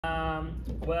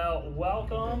Well,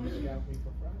 welcome.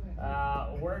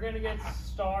 We're going to get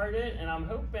started, and I'm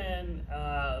hoping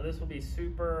this will be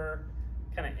super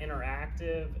kind of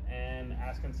interactive and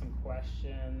asking some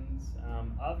questions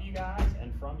of you guys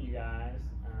and from you guys.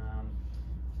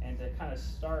 And to kind of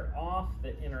start off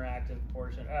the interactive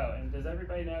portion. Oh, and does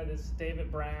everybody know this is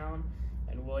David Brown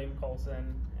and William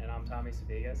Coalson, and I'm Tommy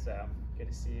Sibiga, so good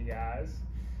to see you guys.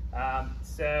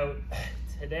 So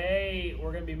today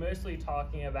we're going to be mostly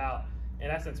talking about,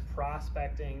 in essence,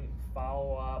 prospecting,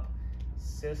 follow-up,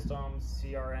 systems,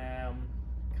 CRM,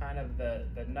 kind of the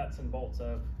nuts and bolts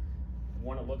of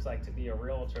what it looks like to be a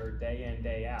realtor day in,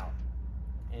 day out.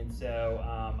 And so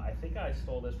I think I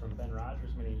stole this from Ben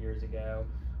Rogers many years ago,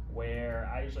 where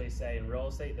I usually say in real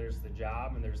estate, there's the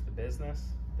job and there's the business.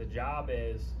 The job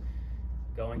is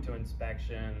going to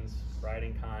inspections,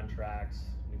 writing contracts,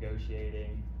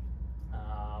 negotiating,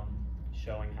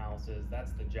 showing houses.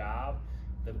 That's the job.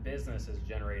 The business is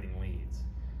generating leads.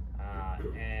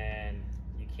 And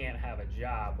you can't have a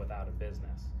job without a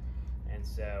business. And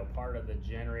so part of the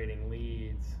generating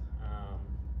leads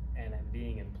and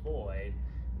being employed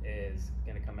is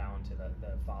going to come out into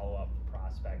the follow-up,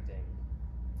 prospecting,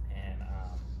 and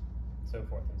so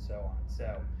forth and so on.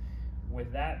 So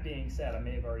with that being said, I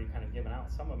may have already kind of given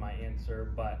out some of my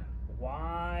answer, but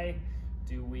why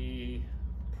do we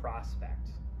prospect?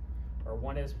 Or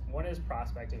what is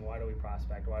prospecting? Why do we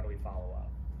prospect? Why do we follow up?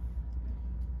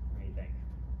 What do you think?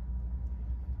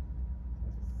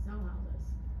 Sell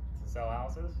houses. To sell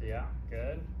houses? Yeah,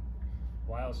 good.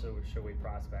 Why else should we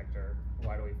prospect, or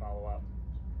why do we follow up?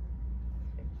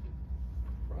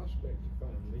 Prospect to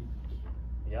find leads.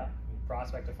 Yeah,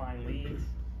 prospect to find leads.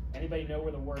 Anybody know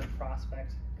where the word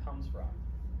prospect comes from?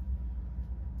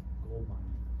 Gold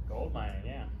mining. Gold mining,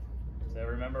 yeah. So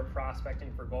remember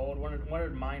prospecting for gold? What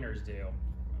did miners do?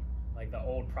 Like the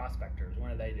old prospectors, what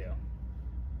did they do?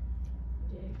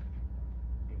 Dig.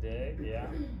 Dig, yeah.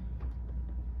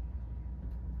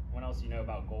 What else do you know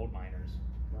about gold miners?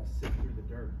 Sift through the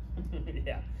dirt.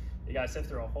 Yeah, you gotta sift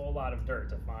through a whole lot of dirt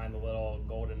to find the little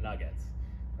golden nuggets,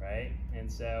 right? And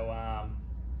so,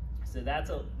 so that's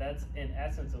in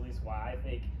essence at least why I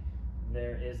think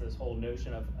there is this whole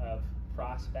notion of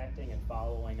prospecting and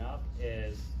following up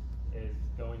is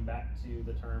going back to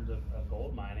the terms of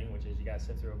gold mining, which is you guys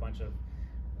sift through a bunch of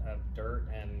dirt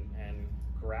and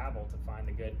gravel to find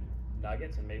the good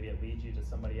nuggets, and maybe it leads you to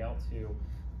somebody else who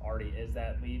already is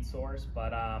that lead source.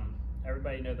 But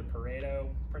everybody know the Pareto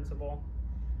principle?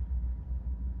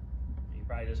 You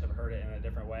probably just have heard it in a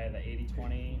different way, the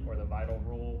 80-20 or the vital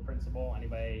rule principle.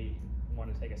 Anybody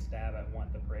want to take a stab at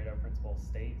what the Pareto principle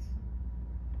states?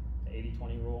 The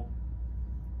 80-20 rule?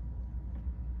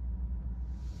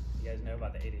 You guys know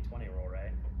about the 80-20 rule,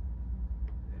 right?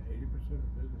 80%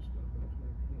 of business done by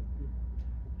 20% of people.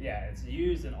 Yeah, it's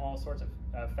used in all sorts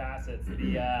of facets.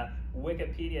 The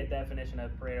Wikipedia definition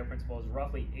of Pareto principle is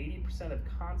roughly 80% of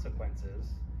consequences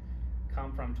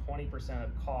come from 20%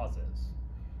 of causes,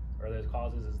 or those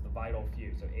causes is the vital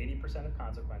few. So 80% of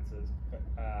consequences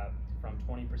from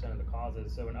 20% of the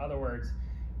causes. So in other words,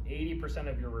 80%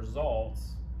 of your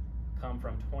results come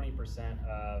from 20%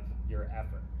 of your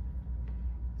effort.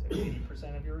 So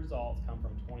 80% of your results come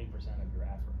from 20% of your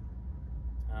effort.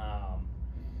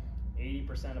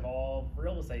 80% of all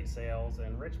real estate sales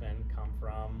in Richmond come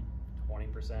from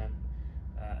 20%,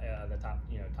 the top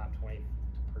 20%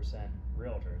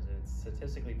 realtors. It's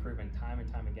statistically proven time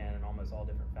and time again in almost all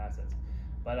different facets.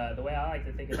 But the way I like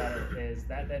to think about it is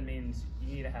that then means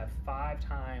you need to have 5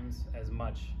 times as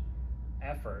much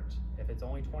effort. If it's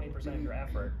only 20% of your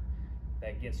effort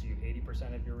that gets you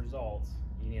 80% of your results,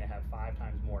 you need to have 5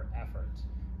 times more effort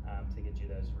to get you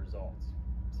those results.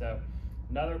 So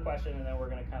another question, and then we're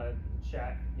going to kind of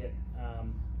chat, get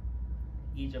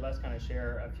each of us kind of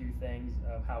share a few things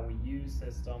of how we use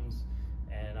systems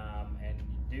and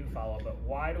do follow. But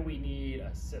why do we need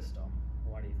a system?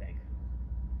 What do you think?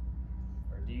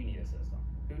 Or do you need a system?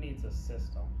 Who needs a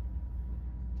system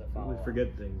to follow? We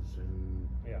forget things, and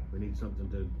yeah, we need something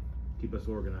to keep us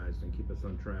organized and keep us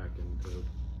on track and to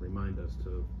remind us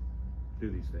to do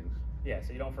these things. Yeah,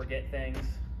 so you don't forget things,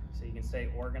 so you can stay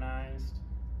organized.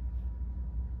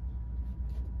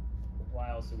 Why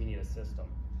else do we need a system?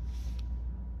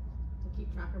 To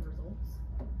keep track of results.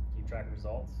 Keep track of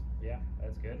results? Yeah,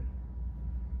 that's good.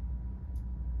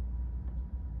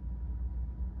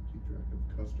 Keep track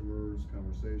of customers,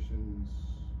 conversations.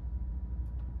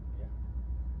 Yeah.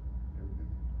 Everything.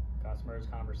 Customers,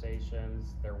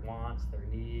 conversations, their wants, their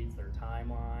needs, their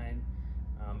timeline.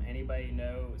 Anybody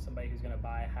know somebody who's going to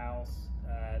buy a house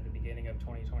at the beginning of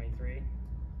 2023?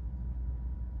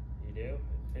 You do?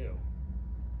 Who?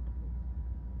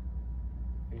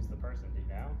 who's the person? Do you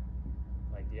know?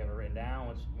 Like, do you have it written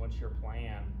down? What's your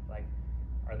plan? Like,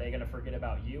 are they gonna forget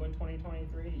about you in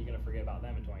 2023? Are you gonna forget about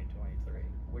them in 2023?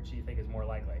 Which do you think is more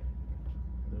likely?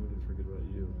 Then we can forget about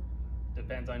you.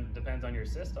 Depends on your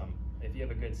system. If you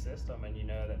have a good system and you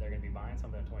know that they're gonna be buying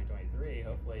something in 2023,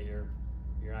 hopefully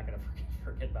you're not gonna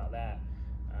forget about that.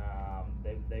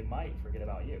 They might forget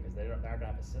about you because they're not gonna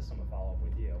have a system to follow up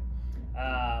with you.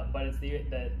 But it's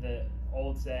the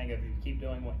old saying of, if you keep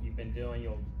doing what you've been doing,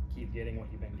 you'll keep getting what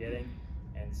you've been getting.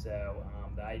 And so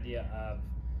the idea of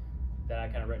that I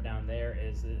kind of wrote down there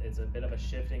is it's a bit of a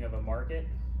shifting of a market,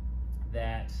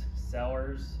 that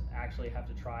sellers actually have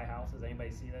to try houses.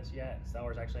 Anybody see this yet?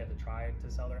 Sellers actually have to try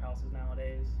to sell their houses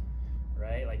nowadays,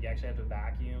 right? Like, you actually have to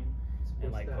vacuum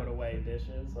and like put away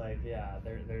dishes. Like, yeah,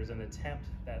 there's an attempt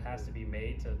that has to be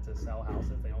made to sell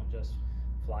houses. They don't just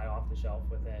fly off the shelf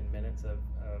within minutes of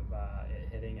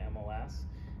it hitting MLS.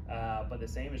 But the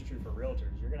same is true for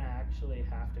realtors. You're gonna actually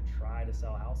have to try to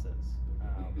sell houses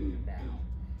now.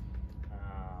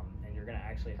 And you're gonna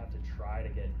actually have to try to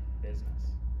get business.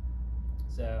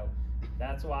 So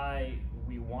that's why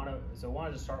we wanna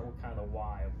to start with kind of the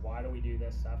why. Why do we do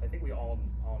this stuff? I think we all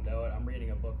know it. I'm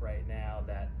reading a book right now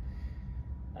that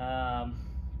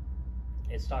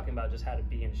it's talking about just how to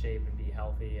be in shape and be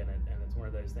healthy, and it's one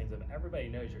of those things of, everybody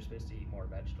knows you're supposed to eat more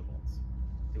vegetables.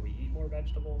 Do we eat more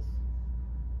vegetables?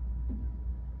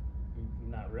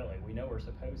 Not really. We know we're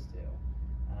supposed to,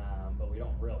 but we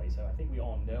don't really. So I think we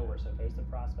all know we're supposed to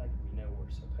prospect. We know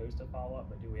we're supposed to follow up,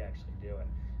 but do we actually do it?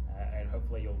 And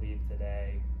hopefully you'll leave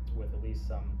today with at least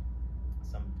some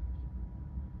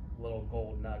little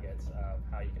gold nuggets of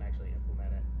how you can actually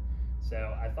implement it.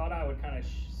 So I thought I would kind of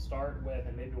start with,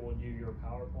 and maybe we'll do your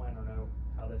PowerPoint. I don't know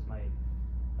how this might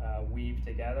weave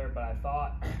together, but I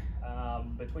thought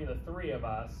between the three of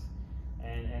us,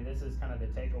 and this is kind of the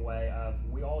takeaway of,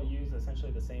 we all use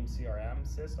essentially the same CRM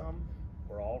system.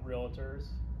 We're all realtors.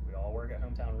 We all work at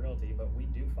Hometown Realty, but we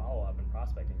do follow up and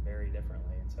prospecting very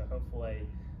differently. And so hopefully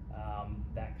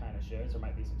that kind of shows. There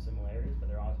might be some similarities, but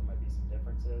there also might be some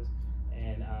differences.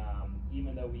 And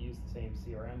even though we use the same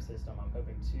CRM system, I'm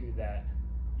hoping too that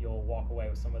you'll walk away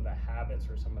with some of the habits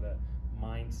or some of the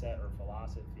mindset or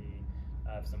philosophy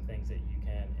of some things that you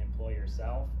can employ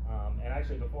yourself. And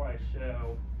actually, before I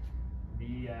show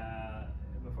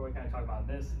before we kind of talk about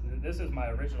this is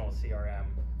my original CRM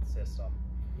system.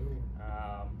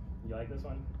 You like this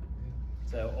one?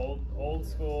 So old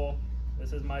school.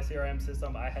 This is my CRM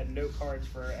system. I had note cards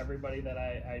for everybody that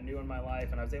I knew in my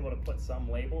life, and I was able to put some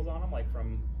labels on them, like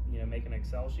from make an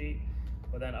Excel sheet.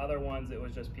 But then other ones, it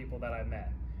was just people that I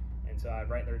met, and so I'd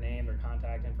write their name, their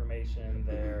contact information,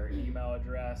 their email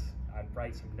address. I'd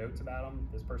write some notes about them.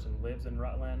 This person lives in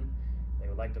Rutland. They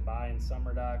would like to buy in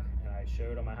Summer Duck, and I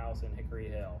showed them a house in Hickory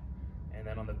Hill. And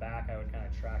then on the back, I would kind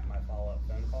of track my follow-up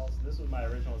phone calls. So this was my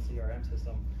original CRM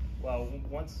system. Well,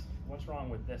 what's wrong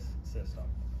with this system?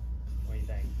 What do you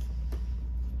think?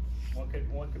 What could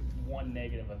one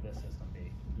negative of this system be?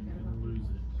 You lose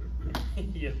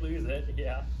it. You lose it,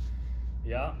 yeah.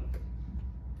 Yeah.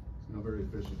 It's not very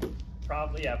efficient.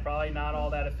 Probably not all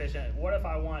that efficient. What if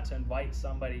I want to invite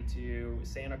somebody to,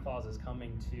 Santa Claus is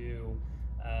coming to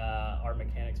our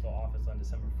Mechanicsville office on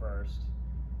December 1st.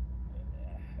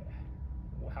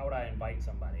 How would I invite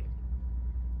somebody?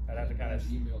 I'd have to kind of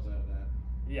emails out of that.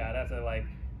 Yeah, I'd have to like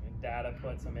data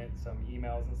put some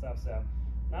emails and stuff. So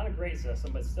not a great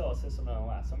system, but still a system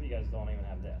nonetheless. Some of you guys don't even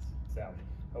have this. So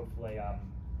hopefully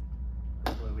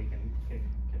we can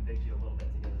convict you a little bit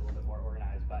to get it a little bit more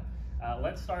organized. But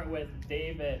let's start with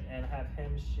David and have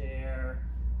him share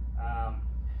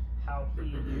how he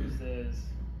uses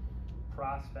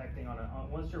prospecting on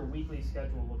what's your weekly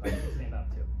schedule look like? You stand up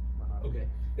too. Okay.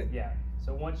 Yeah.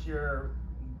 So what's your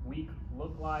week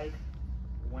look like?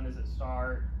 When does it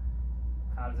start?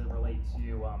 How does it relate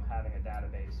to having a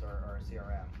database or a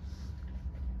CRM?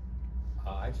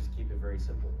 I just keep it very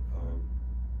simple.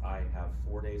 I have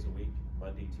 4 days a week,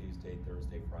 Monday, Tuesday,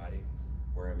 Thursday, Friday,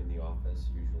 where I'm in the office,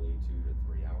 usually 2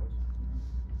 to 3 hours.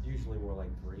 Usually more like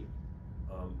 3.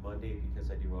 Monday, because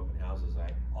I do open houses,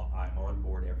 I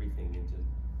onboard everything into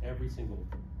every single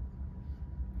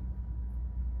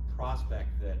prospect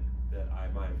that I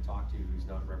might have talked to who's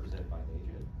not represented by an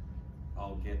agent.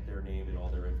 I'll get their name and all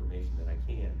their information that I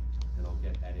can, and I'll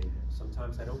get that in there.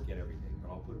 Sometimes I don't get everything,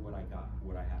 but I'll put what I got,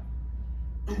 what I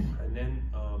have. And then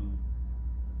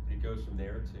it goes from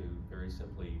there to very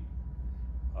simply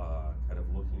kind of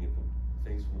looking at the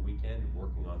things from the weekend and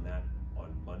working on that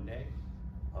on Monday.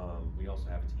 We also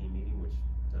have a team meeting, which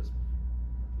does,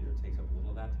 takes up a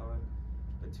little of that time.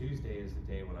 But Tuesday is the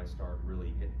day when I start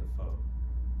really hitting the phone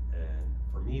And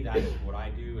for me, that's what I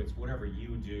do. It's whatever you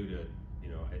do to,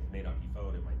 it may not be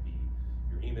phone, it might be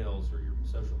your emails or your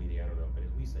social media, I don't know, but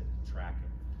at least I can track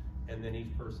it. And then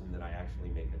each person that I actually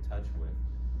make a touch with,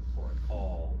 or a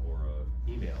call or a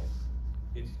email,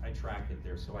 I track it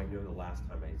there so I know the last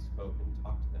time I spoke and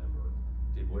talked to them or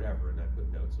did whatever, and I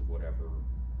put notes of whatever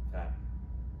that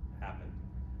happened,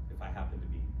 if I happen to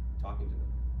be talking to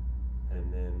them.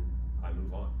 And then I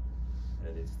move on.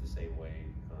 And it's the same way,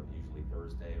 usually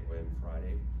Thursday and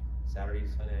Friday. Saturday and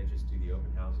Sunday, I just do the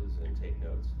open houses and take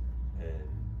notes and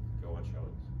go on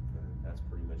showings. And that's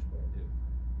pretty much what I do.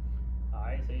 All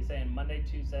right, so you're saying Monday,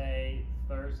 Tuesday,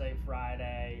 Thursday,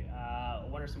 Friday.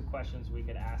 What are some questions we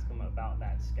could ask them about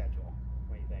that schedule?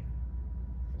 What do you think?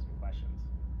 Some questions.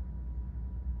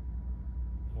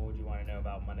 What would you want to know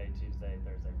about Monday, Tuesday,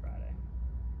 Thursday, Friday?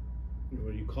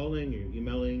 Are you calling? Are you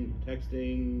emailing?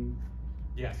 Texting?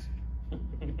 Yes.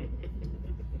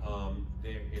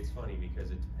 It's funny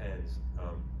because it depends.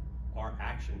 Our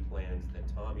action plans that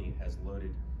Tommy has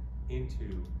loaded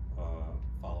into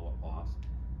Follow-Up Boss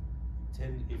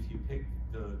if you pick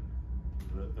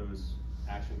those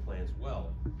action plans well,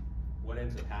 what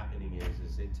ends up happening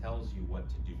is it tells you what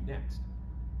to do next.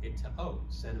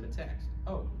 Send him a text.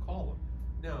 Call him.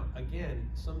 Now, again,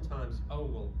 sometimes,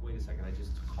 well, wait a second, I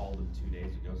just called him 2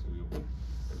 days ago,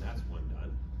 and that's one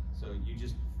done. So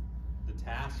the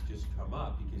tasks just come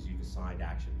up because you've assigned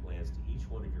action plans to each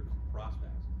one of your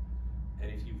prospects. And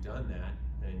if you've done that,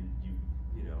 and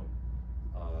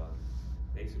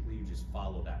basically you just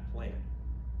follow that plan.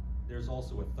 There's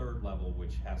also a third level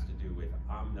which has to do with,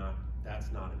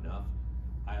 that's not enough.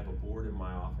 I have a board in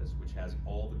my office which has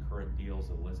all the current deals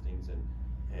and listings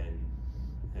and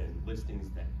listings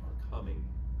that are coming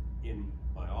in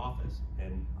my office.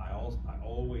 And I'm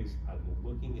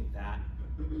looking at that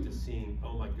to seeing,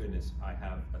 oh my goodness, I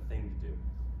have a thing to do.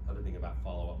 Other thing about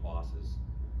Follow-Up Boss is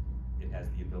it has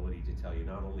the ability to tell you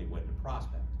not only when to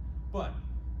prospect, but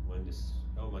when to,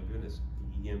 oh my goodness,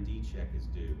 the EMD check is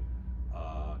due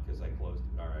because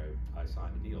I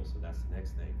signed a deal, so that's the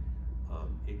next thing.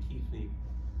 It keeps me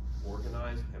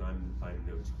organized, and I'm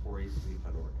notoriously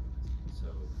unorganized. So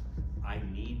I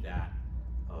need that,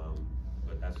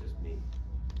 but that's just me.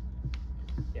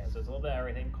 Yeah, so it's a little bit of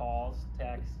everything: calls,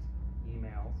 text,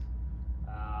 emails.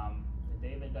 And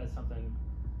David does something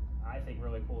I think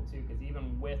really cool too, because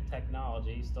even with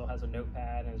technology, he still has a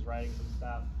notepad and is writing some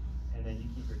stuff, and then you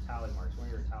keep your tally marks. What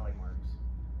are your tally marks?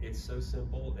 It's so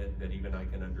simple that even I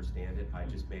can understand it. I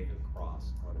just make a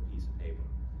cross on a piece of paper.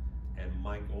 And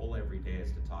my goal every day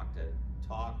is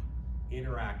to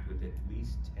interact with at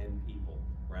least 10 people,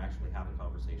 or actually have a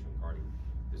conversation regarding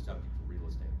the subject of real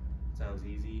estate. It sounds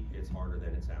easy, it's harder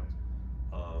than it sounds.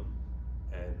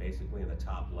 And basically in the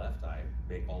top left, I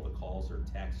make all the calls or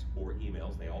texts or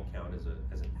emails. They all count as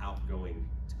an outgoing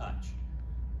touch.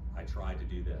 I try to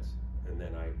do this, and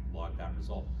then I log that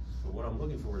result. But what I'm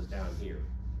looking for is down here,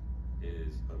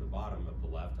 is on the bottom of the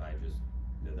left,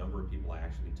 the number of people I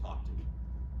actually talk to,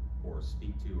 or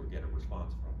speak to, or get a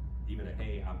response from. Even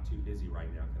hey, I'm too busy right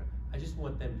now. I just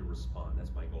want them to respond.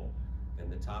 That's my goal.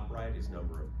 And the top right is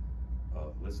number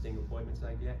of listing appointments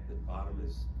I get. The bottom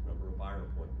is number of buyer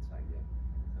appointments I get.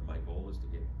 And my goal is to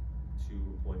get 2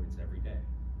 appointments every day.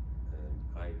 And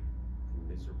I'm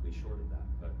miserably short of that,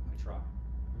 but I try.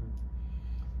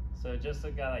 So just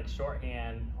a guy like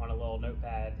shorthand on a little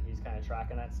notepad, he's kind of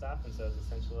tracking that stuff, and so it's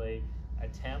essentially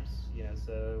attempts,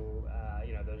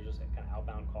 those are just kind of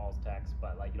outbound calls, texts,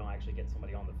 but like you don't actually get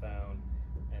somebody on the phone,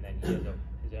 and then he has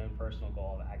his own personal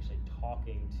goal of actually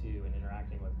talking to and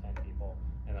interacting with 10 people,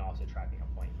 and then also tracking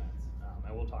appointments.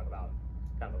 And we'll talk about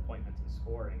kind of appointments and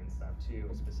scoring and stuff too,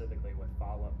 specifically with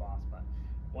Follow-Up Boss. But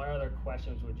what other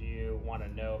questions would you want to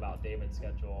know about David's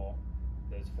schedule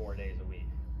those 4 days a week?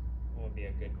 What would be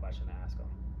a good question to ask them?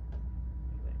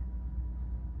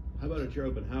 How about at your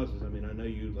open houses? I mean, I know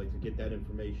you like to get that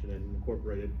information and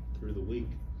incorporate it through the week.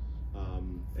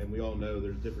 And we all know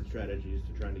there's different strategies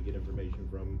to trying to get information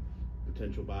from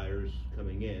potential buyers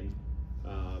coming in.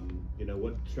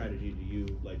 What strategy do you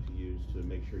like to use to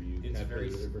make sure you capture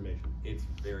the information? It's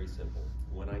very simple.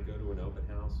 When I go to an open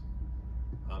house,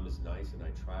 I'm as nice and I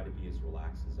try to be as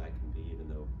relaxed as I can be, even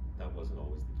though that wasn't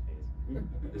always the case.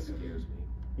 This scares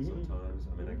me sometimes.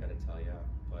 I mean, I gotta tell you,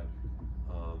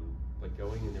 but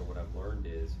going in there, what I've learned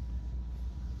is,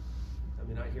 I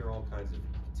mean, I hear all kinds of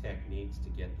techniques to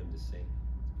get them to sing.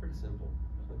 It's pretty simple.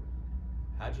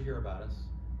 How'd you hear about us?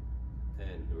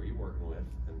 And who are you working with?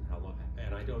 And how long?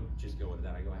 And I don't just go into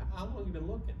that. I go, how long have you been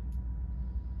looking?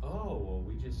 Oh, well,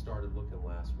 we just started looking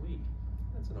last week.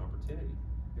 That's an opportunity.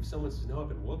 If someone says, no, I've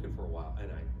been looking for a while, and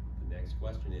the next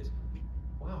question is,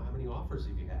 wow, how many offers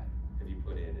have you had? Have you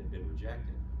put in and been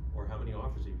rejected? Or how many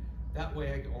offers have you? That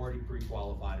way I get already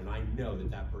pre-qualified and I know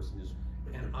that that person is,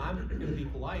 and I'm gonna be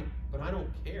polite, but I don't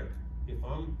care.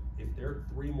 If there are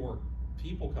 3 more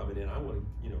people coming in, I wanna,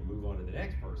 move on to the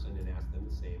next person and ask them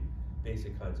the same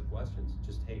basic kinds of questions.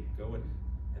 Just, hey, go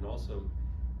and also,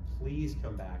 please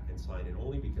come back and sign in,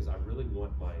 only because I really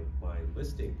want my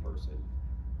listing person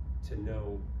to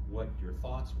know what your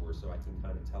thoughts were, so I can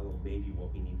kind of tell them maybe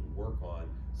what we need to work on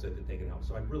so that they can help.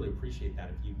 So I'd really appreciate that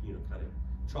if you kind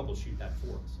of troubleshoot that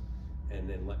for us and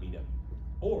then let me know.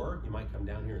 Or you might come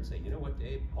down here and say, you know what,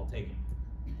 Dave, I'll take it.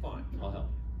 Fine, I'll help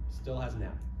you. Still hasn't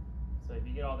happened. So if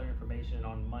you get all their information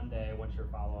on Monday, what's your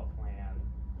follow-up plan?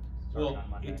 Starting Well, on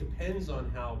Monday? it depends on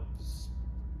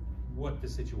what the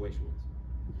situation is.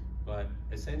 But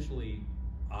essentially,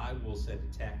 I will send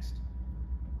a text.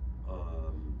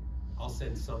 I'll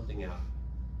send something out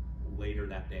later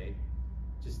that day.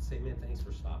 Just say, man, thanks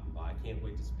for stopping by. I can't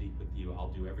wait to speak with you. I'll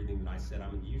do everything that I said.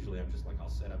 Usually I'm just like, I'll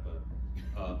set up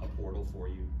a portal for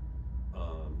you.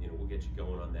 We'll get you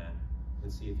going on that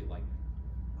and see if you like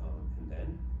it. And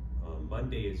then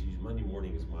Monday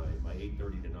morning is my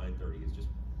 8:30 to 9:30 is just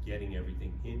getting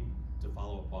everything in to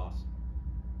follow-up boss,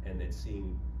 and then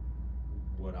seeing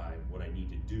what I need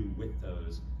to do with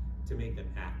those to make them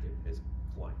active as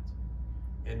clients.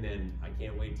 And then I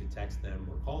can't wait to text them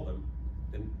or call them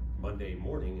then Monday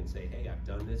morning and say, hey, I've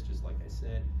done this just like I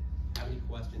said. Have any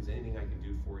questions, anything I can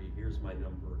do for you? Here's my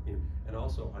number. And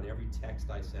also on every text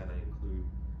I send, I include,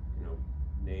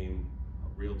 name,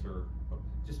 realtor,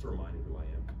 just to remind them who I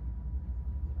am.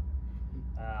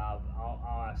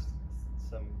 I'll ask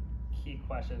some key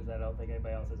questions that I don't think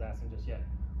anybody else is asking just yet.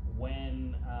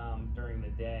 When during the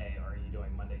day are you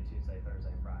doing Monday, Tuesday,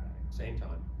 Thursday, Friday? Same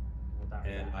time. What time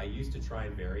is And that? I used to try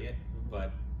and vary it,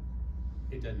 but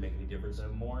it doesn't make any difference. So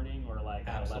morning or like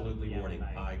Absolutely 11 p.m. morning.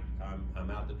 at night? I'm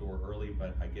out the door early,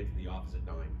 but I get to the office at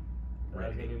 9. So that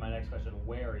was gonna be my next question.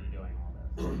 Where are you doing all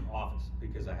this? Office,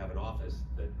 because I have an office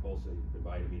that Coalson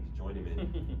invited me to join him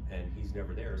in, and he's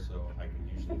never there, so I can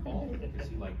usually call because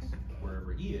he likes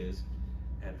wherever he is.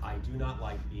 And I do not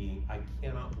like I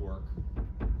cannot work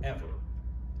ever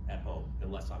at home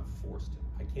unless I'm forced to.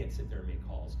 I can't sit there and make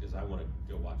calls because I want to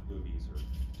go watch movies or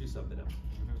do something else.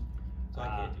 So I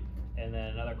can't do that. And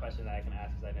then another question that I can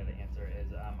ask because I know the answer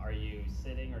is, are you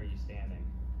sitting or are you standing?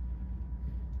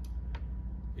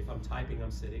 If I'm typing, I'm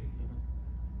sitting.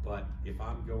 But if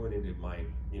I'm going into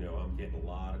I'm getting a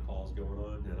lot of calls going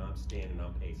on, and I'm standing,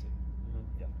 I'm pacing.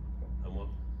 Yeah. I want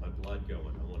my blood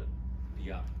going. I want to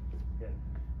be up. Good.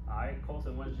 All right,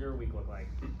 Coulson, what does your week look like?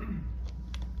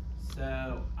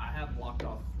 So I have blocked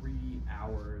off 3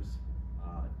 hours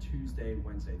Tuesday,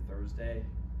 Wednesday, Thursday,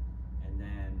 and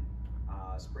then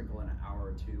sprinkle in an hour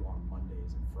or 2 on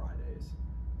Mondays and Fridays.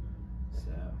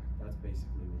 So that's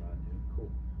basically what I do.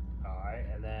 Cool. All right,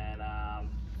 and then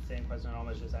same question I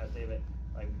almost just asked David,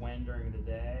 like when during the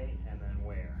day and then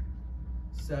where?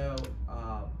 So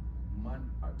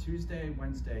Tuesday,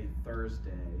 Wednesday,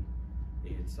 Thursday,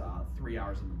 it's 3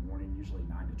 hours in the morning, usually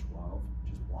 9 to 12,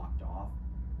 just blocked off.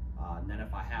 And then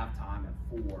if I have time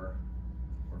at 4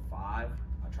 or 5,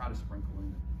 I try to sprinkle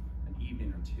in an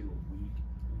evening or 2 a week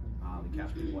to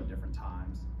catch people at different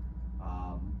times.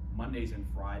 Mondays and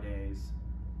Fridays,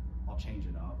 I'll change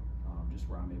it up, just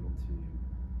where I'm able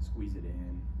to squeeze it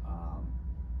in.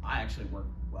 I actually work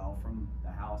well from the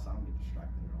house. I don't get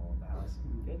distracted at all at the house.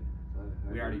 Good.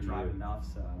 We already drive enough,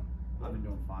 so I've been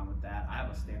doing fine with that. I have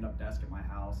a stand-up desk at my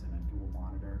house and a dual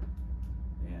monitor,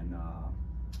 and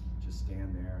just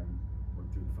stand there and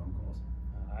work through the phone calls.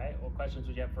 All right, what questions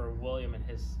would you have for William and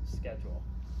his schedule?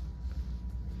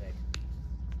 Nick,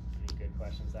 any good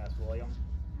questions to ask William?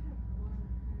 I have one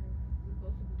kind of with both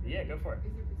of them. Yeah, go for it.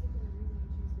 Is there a particular reason you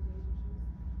choose the days you choose?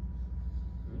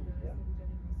 Yeah. Have you done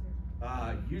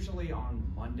any research? Usually on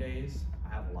Mondays,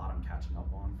 I have a lot I'm catching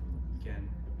up on from the weekend.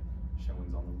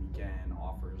 Showings on the weekend,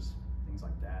 offers, things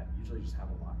like that. Usually just have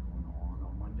a lot going on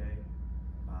Monday.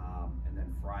 And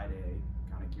then Friday,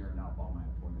 kind of gearing up all my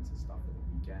appointments and stuff for the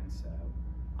weekend. So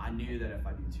I knew that if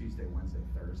I do Tuesday, Wednesday,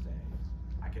 Thursday,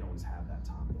 I could always have that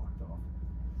time blocked off.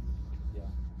 Yeah.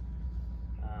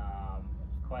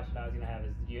 Question I was gonna have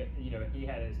is, he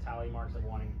had his tally marks of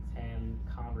wanting 10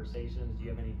 conversations. Do you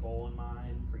have any goal in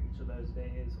mind for each of those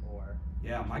days, or?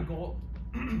 Yeah, my goal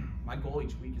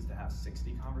each week is to have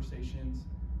 60 conversations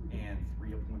and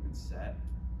 3 appointments set.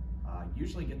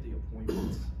 Usually get the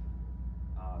appointments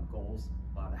goals,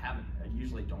 but I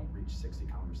usually don't reach 60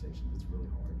 conversations. It's really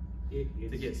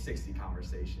hard to get 60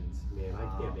 conversations. Man,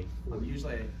 I can't make 40. I'm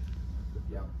usually,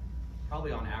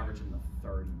 probably on average in the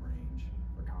 30 range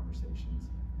for conversations.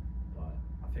 But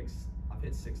I I've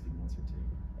hit 60 once or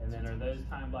two. And then are those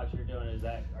time blocks you're doing, is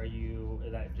that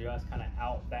just kind of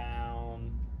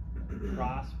outbound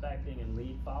prospecting and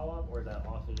lead follow-up, or is that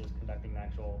also just conducting the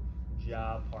actual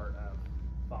job part of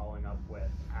following up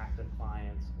with active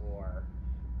clients, or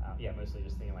mostly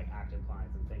just thinking like active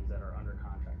clients and things that are under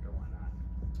contract or whatnot?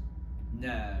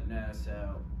 No,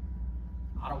 so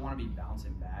I don't want to be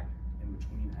bouncing back in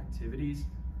between activities.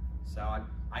 So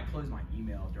I close my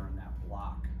email during that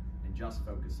block and just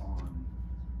focus on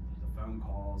the phone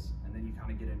calls, and then you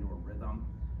kind of get into a rhythm.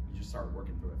 You just start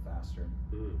working through it faster.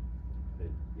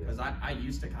 Because I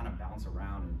used to kind of bounce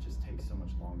around and it just takes so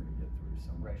much longer to get through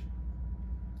so much. Right.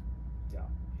 Yeah.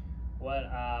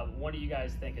 What do you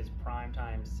guys think is prime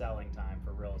time selling time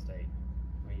for real estate?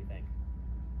 What do you think?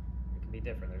 It can be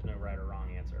different. There's no right or wrong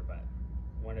answer, but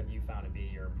when have you found to be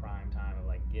your prime time of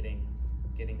like getting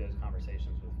those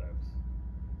conversations with folks?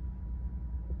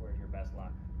 Where's your best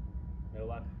luck? No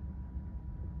luck?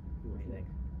 What do you think?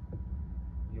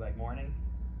 You like morning?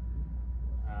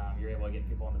 You're able to get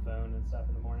people on the phone and stuff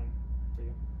in the morning for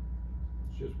you?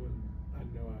 It's just when I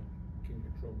know I can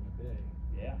control my day.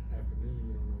 Yeah. Afternoon,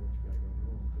 you don't know what you got going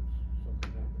on, because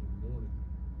something happened in the morning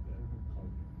that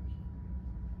caused you to miss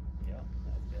something. Yeah,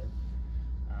 that's good.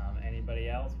 Anybody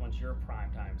else? What's your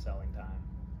prime time selling time?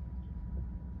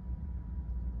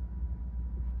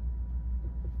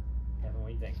 Kevin, what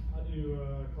do you think? I do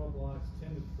call blocks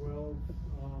 10 to 12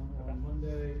 on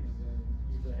Monday, and then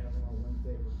usually have one on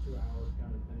Wednesday for 2 hours,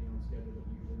 kind of depending on schedule, but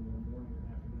usually more morning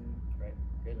than afternoon. Right,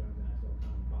 good. So then I still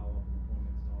kind of follow up on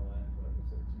appointments and all that, but it's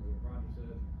to me what Rodney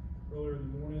said. Earlier in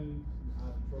the morning, I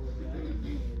have control of that, and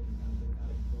usually it can kind of get out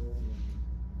of control when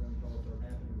phone calls start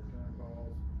happening, return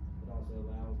calls. It also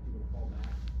allows people to call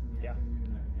back in the afternoon,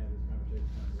 and I can have this conversation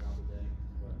kind of throughout the day,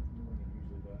 but in the morning is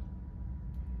usually best.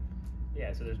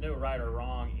 Yeah, so there's no right or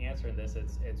wrong answer to this.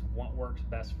 It's what works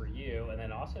best for you, and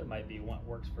then also it might be what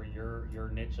works for your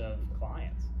niche of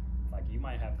clients. Like you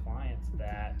might have clients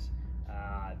that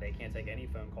they can't take any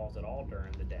phone calls at all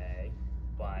during the day,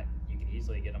 but you can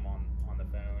easily get them on the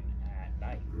phone at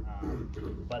night.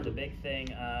 But the big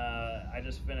thing, I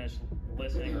just finished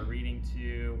listening or reading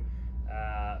to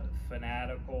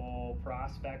Fanatical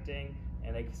Prospecting,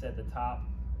 and they said the top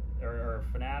or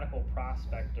Fanatical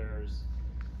Prospectors.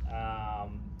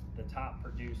 The top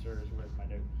producers, where's my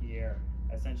note here,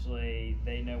 essentially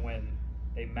they know when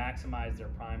they maximize their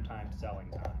prime time selling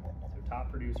time. So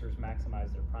top producers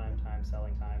maximize their prime time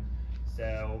selling time.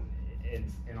 So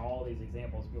in all these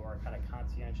examples, people are kind of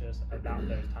conscientious about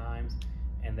those times,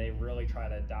 and they really try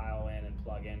to dial in and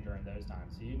plug in during those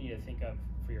times. So you need to think of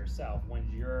for yourself,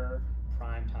 when's your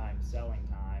prime time selling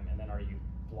time, and then are you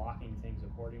blocking things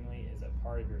accordingly? Is it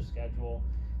part of your schedule?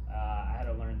 I had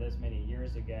to learn this many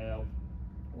years ago,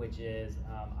 which is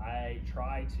I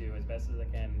try to, as best as I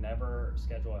can, never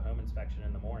schedule a home inspection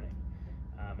in the morning.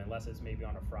 Unless it's maybe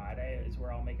on a Friday is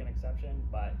where I'll make an exception,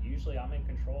 but usually I'm in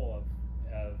control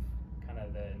of kind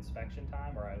of the inspection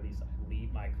time, or at least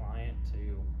lead my client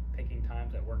to picking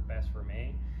times that work best for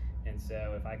me. And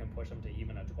so if I can push them to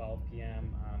even a 12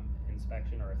 p.m.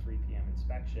 Inspection or a 3 p.m.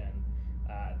 inspection,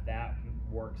 that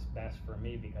works best for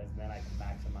me, because then I can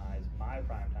maximize my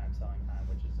prime time selling time,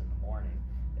 which is in the morning.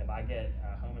 If I get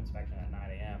a home inspection at 9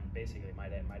 a.m., basically my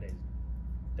day's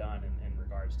done in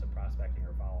regards to prospecting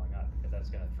or following up, because that's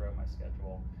going to throw my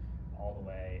schedule all the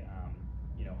way,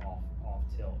 off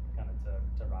tilt, kind of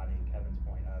to Rodney and Kevin's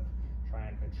point of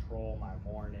trying to control my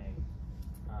morning,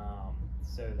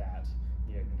 so that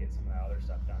you can get some of that other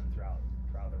stuff done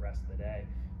throughout the rest of the day.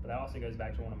 But that also goes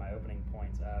back to one of my opening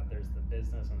points of there's the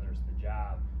business and there's the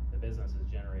job. The business is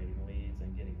generating leads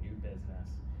and getting new business.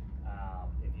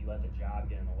 If you let the job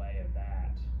get in the way of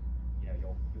that,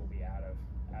 you'll be out of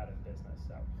business.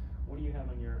 So, what do you have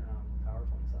on your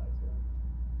PowerPoint slides here?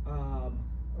 Are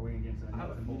we gonna get into the I have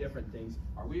nuts a and few bolts? different things.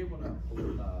 Are we able to pull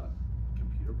the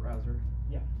computer browser?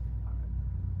 Yeah.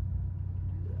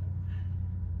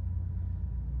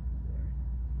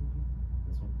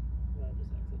 This one?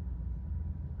 Just exit.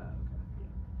 Okay.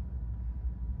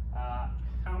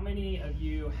 How many of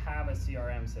you have a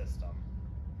CRM system?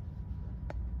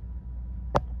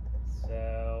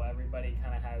 So everybody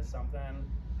kind of has something.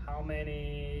 How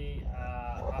many,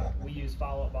 we use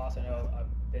Follow Up Boss. I know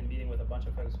I've been meeting with a bunch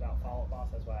of folks about Follow Up Boss.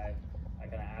 That's why I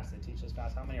kind of asked to teach this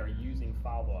class. How many are using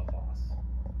Follow Up Boss?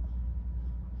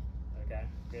 Okay,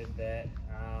 good bit.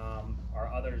 Are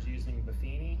others using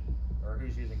Buffini? Or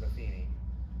who's using Buffini?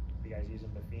 You guys using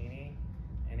Buffini?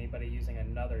 Anybody using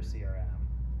another CRM?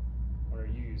 What are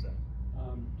you using?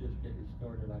 Just getting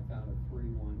started. I found a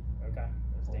free one. Okay,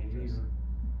 that's called dangerous. Leader.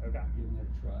 Okay. Giving it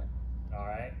a try. All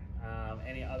right.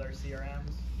 Any other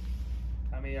CRMs?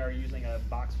 How many are using a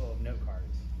box full of note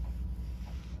cards?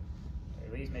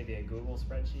 At least maybe a Google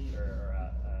spreadsheet or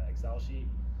a Excel sheet.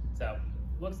 So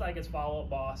looks like it's Follow Up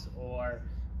Boss or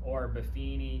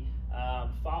Buffini.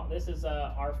 This is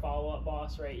our Follow Up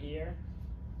Boss right here.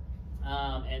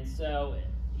 And so,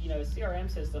 you know,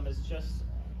 CRM system is just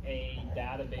a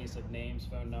database of names,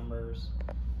 phone numbers,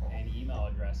 and email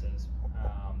addresses.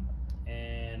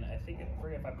 And I think, I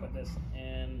forget if I put this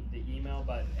in the email,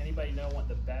 but anybody know what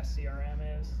the best CRM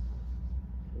is?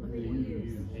 What they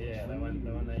use. Yeah, the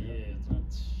one that you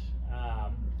use.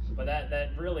 But that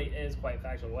really is quite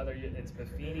factual. Whether it's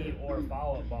Buffini or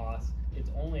Follow Up Boss, it's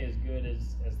only as good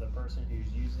as the person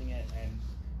who's using it and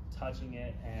touching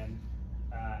it and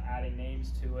adding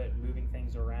names to it, moving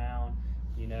things around.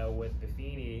 You know, with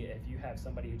Buffini, if you have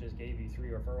somebody who just gave you 3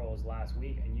 referrals last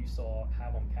week and you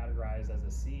have them categorized as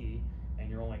a C, and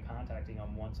you're only contacting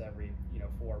them once every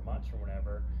 4 months or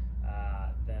whatever,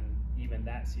 then even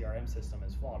that CRM system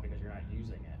is flawed because you're not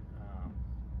using it.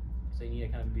 So you need to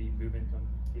kind of be moving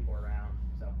people around.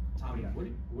 So Tommy,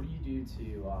 what do you do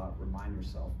to remind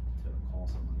yourself to call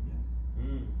someone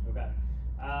again? Okay.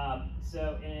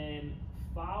 So in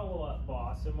Follow Up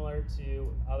Boss, similar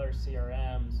to other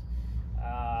CRMs,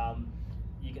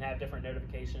 you can have different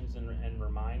notifications and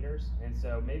reminders, and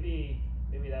so maybe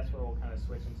that's where we'll kind of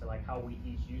switch into like how we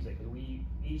each use it, because we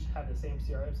each have the same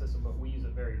CRM system, but we use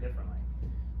it very differently.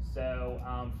 So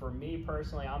for me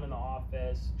personally, I'm in the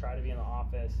office, try to be in the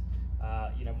office,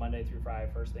 Monday through Friday,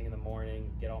 first thing in the morning,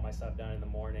 get all my stuff done in the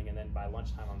morning, and then by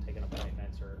lunchtime I'm taking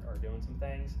appointments or doing some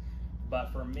things.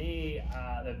 But for me,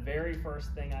 the very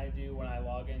first thing I do when I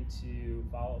log into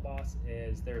Follow Up Boss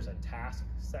is there's a task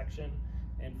section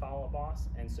in Follow Up Boss,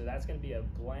 and so that's going to be a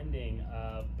blending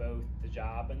of both the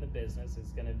job and the business.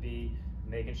 It's going to be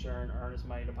making sure an earnest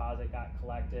money deposit got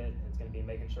collected. It's going to be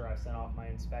making sure I sent off my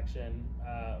inspection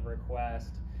request.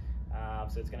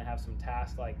 So it's going to have some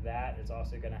tasks like that. It's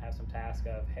also going to have some tasks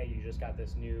of, hey, you just got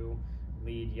this new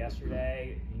lead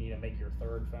yesterday. You need to make your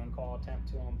 3rd phone call attempt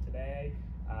to them today.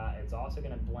 It's also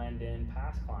going to blend in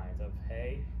past clients of,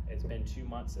 hey, it's been 2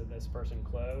 months that this person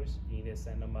closed. You need to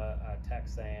send them a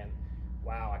text saying,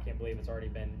 wow, I can't believe it's already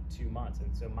been 2 months.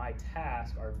 And so my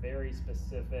tasks are very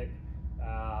specific,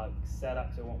 set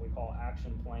up to what we call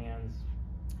action plans.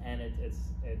 And it's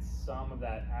some of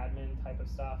that admin type of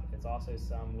stuff. It's also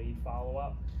some lead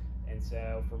follow-up. And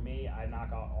so for me, I knock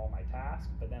out all my tasks,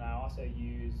 but then I also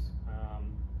use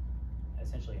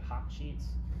essentially hot sheets.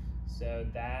 So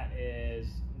that is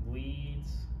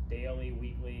leads, daily,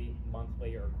 weekly,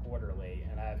 monthly, or quarterly.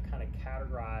 And I've kind of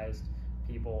categorized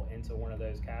people into one of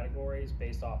those categories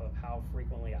based off of how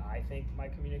frequently I think my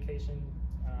communication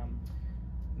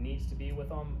needs to be with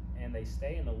them, and they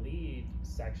stay in the lead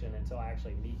section until I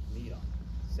actually meet them.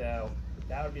 So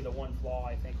that would be the one flaw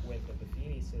I think with the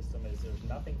Buffini system is there's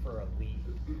nothing for a lead.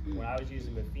 When I was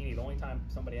using Buffini, the only time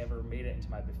somebody ever made it into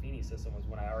my Buffini system was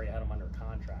when I already had them under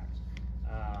contract.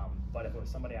 But if it was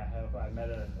somebody who I met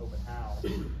at an open house,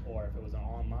 or if it was an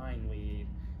online lead,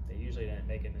 they usually didn't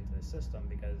make it into the system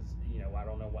because I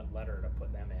don't know what letter to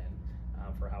put them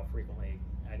in for how frequently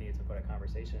I needed to put a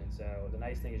conversation in. So the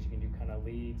nice thing is you can do kind of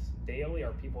leads daily,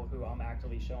 or people who I'm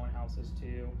actively showing houses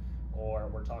to, or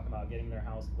we're talking about getting their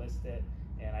house listed,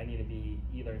 and I need to be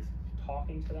either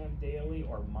talking to them daily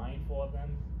or mindful of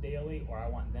them daily, or I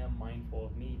want them mindful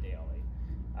of me daily.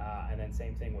 And then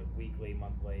same thing with weekly,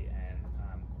 monthly, and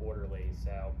quarterly.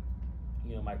 So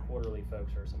my quarterly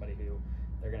folks are somebody who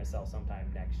they're going to sell sometime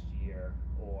next year,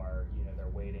 or they're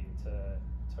waiting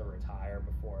to retire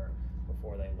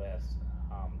before they list.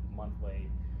 Monthly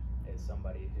is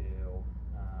somebody who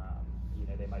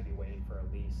they might be waiting for a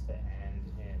lease to end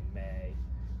in May,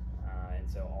 and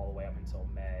so all the way up until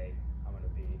May, I'm going to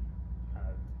be kind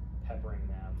of peppering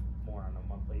them more on a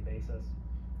monthly basis.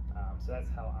 So that's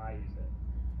how I use it.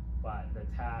 But the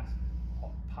tasks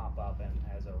pop up, and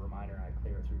as a reminder, I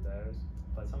clear through those.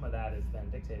 But some of that is then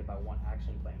dictated by what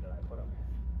action plan that I put them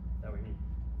in. Is that what you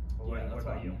mean? What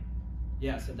about you?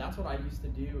 Yeah, so that's what I used to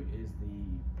do is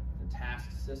the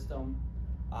task system,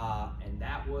 and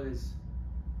that was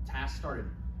tasks started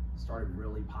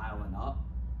really piling up,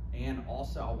 and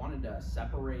also I wanted to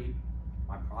separate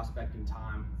my prospecting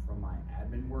time from my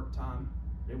admin work time.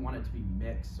 I didn't want it to be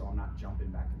mixed, so I'm not jumping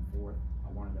back and forth.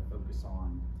 I wanted to focus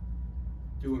on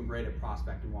doing great at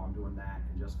prospecting while I'm doing that,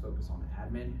 and just focus on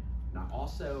admin. And I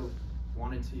also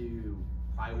wanted to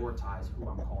prioritize who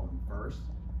I'm calling first.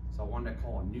 So I wanted to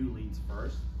call new leads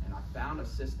first, and I found a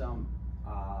system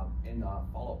in the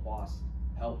Follow Up Boss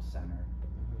Help Center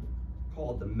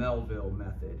called the Melville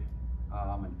method.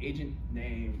 An agent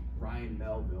named Ryan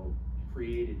Melville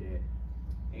created it,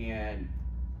 and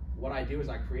what I do is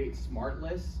I create smart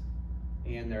lists,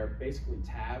 and they're basically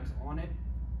tabs on it.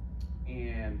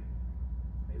 And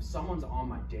if someone's on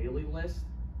my daily list,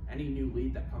 any new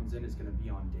lead that comes in is going to be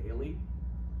on daily.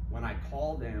 When I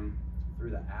call them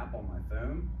through the app on my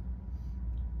phone,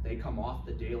 they come off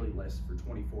the daily list for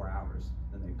 24 hours.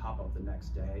 Then they pop up the next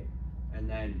day. And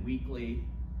then weekly,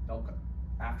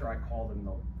 after I call them,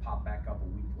 they'll pop back up a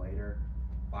week later,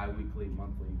 bi-weekly,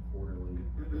 monthly, quarterly.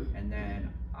 And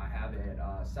then I have it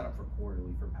set up for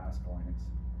quarterly for past clients.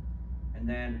 And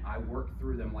then I work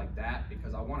through them like that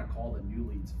because I want to call the new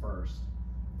leads first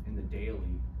in the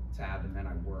daily tab, and then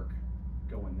I work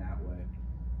going that way.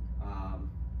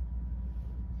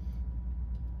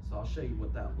 So I'll show you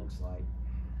what that looks like.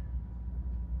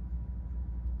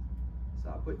 So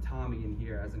I'll put Tommy in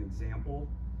here as an example.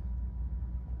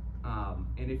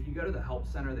 And if you go to the Help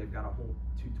Center, they've got a whole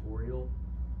tutorial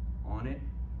on it.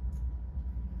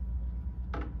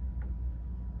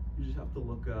 You just have to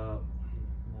look up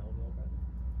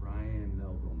Ryan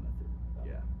Melville method.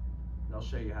 Yeah, they'll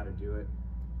show you how to do it.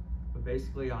 But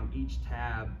basically on each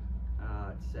tab,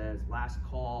 it says last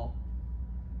call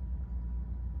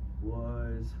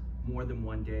was more than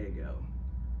 1 day ago.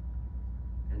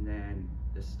 And then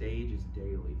the stage is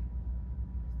daily.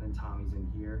 Then Tommy's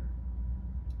in here.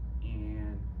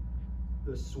 And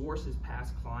the source is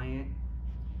past client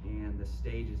and the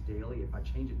stage is daily. If I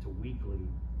change it to weekly,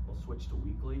 we'll switch to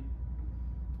weekly.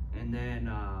 And then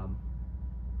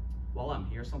while I'm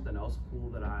here, something else cool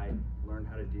that I learned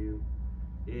how to do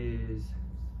is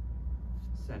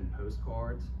send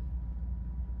postcards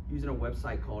using a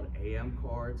website called AM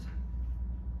Cards.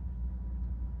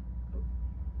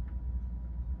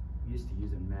 I'm used to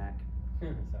using Mac.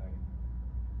 Sorry.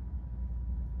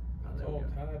 There we All go.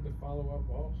 tied to follow up,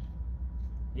 boss.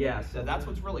 Yeah, so that's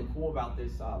what's really cool about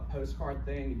this postcard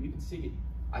thing. You can see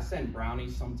I send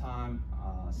brownies sometimes.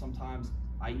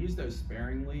 I use those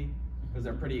sparingly because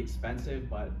they're pretty expensive,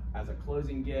 but as a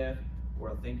closing gift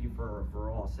or a thank you for a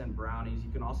referral, I'll send brownies.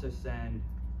 You can also send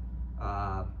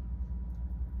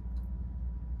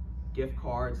gift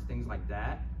cards, things like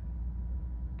that.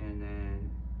 And then,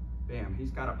 bam,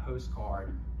 he's got a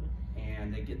postcard,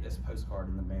 and they get this postcard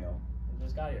in the mail.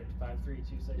 Just got here,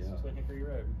 5326 Yeah. Twin Hickory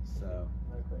Road. So,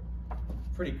 Real quick.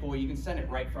 pretty cool. You can send it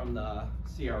right from the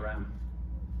CRM.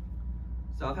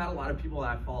 So I've had a lot of people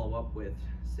that I follow up with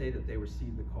say that they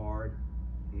received the card,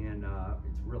 and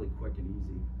it's really quick and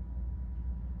easy.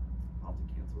 I'll have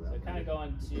to cancel that. So kind of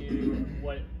going to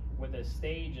what the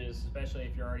stages, especially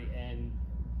if you're already in,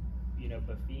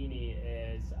 Buffini,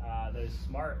 is those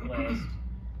smart lists.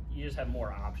 You just have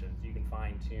more options. You can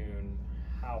fine tune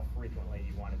how frequently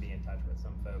you want to be in touch with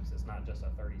some folks. It's not just a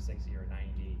 30, 60, or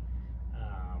 90.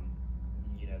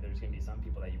 There's going to be some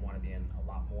people that you want to be in a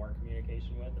lot more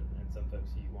communication with, and some folks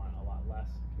you want a lot less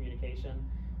communication.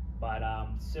 But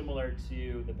similar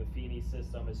to the Buffini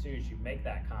system, as soon as you make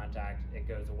that contact, it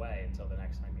goes away until the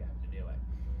next time you have to do it.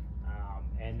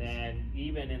 And then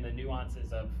even in the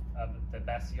nuances of the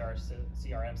best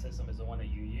CRM system is the one that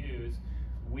you use,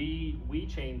 we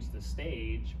changed the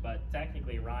stage, but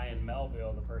technically Ryan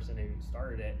Melville, the person who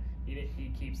started it,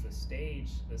 he keeps the stage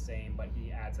the same, but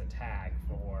he adds a tag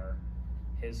for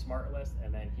his smart list,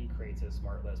 and then he creates his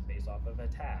smart list based off of a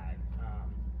tag.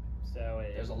 So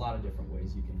There's a lot of different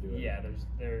ways you can do it. Yeah,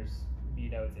 there's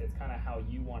it's kind of how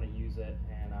you want to use it,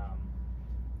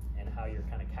 and how you're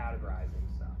kind of categorizing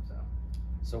stuff.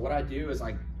 So what I do is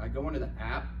I go into the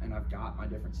app, and I've got my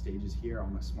different stages here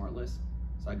on my smart list.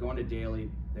 So I go into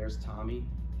daily, there's Tommy.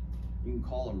 You can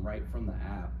call him right from the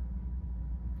app.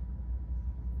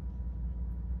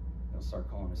 He'll start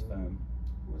calling his phone.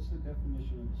 What's the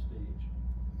definition of the stage?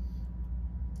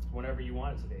 Whatever you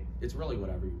want it to be. It's really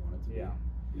whatever you want it to be. Yeah.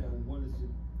 Yeah, what is it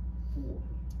for?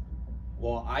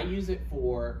 Well, I use it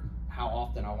for how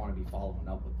often I want to be following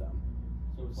up with them.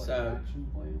 So it's like So- an action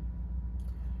plan?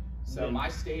 So my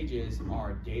stages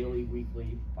are daily,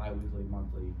 weekly, bi-weekly,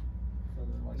 monthly. So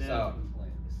they're like No. action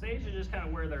plan. Stage is just kind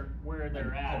of where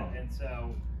they're at, and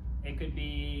so it could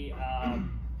be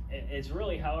it's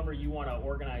really however you want to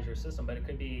organize your system. But it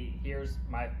could be, here's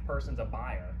my person's a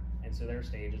buyer, and so their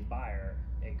stage is buyer.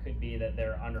 It could be that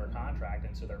they're under a contract,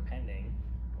 and so they're pending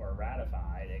or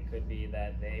ratified. It could be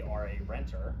that they are a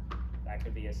renter. That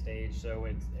could be a stage. So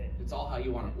It's all how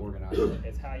you want to organize it.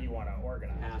 it's how you want to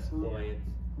organize Past it. clients.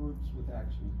 Groups with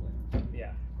action plans.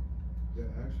 Yeah. The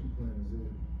action plan, is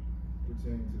it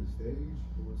pertaining to the stage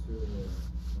or to what's the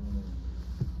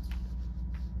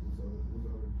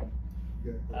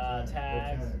other?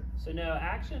 Tags. So no,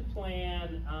 action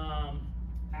plan.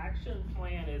 Action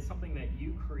plan is something that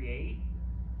you create,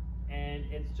 and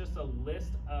it's just a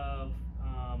list of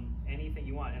anything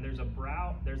you want. And there's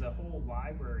a whole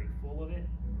library full of it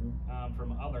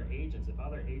from other agents. If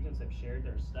other agents have shared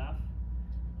their stuff.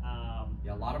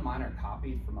 Yeah, a lot of mine are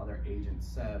copied from other agents.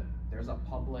 So there's a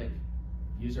public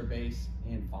user base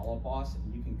in Follow Up Boss,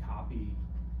 and you can copy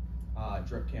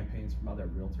drip campaigns from other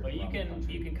realtors. But you around the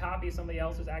country. can copy somebody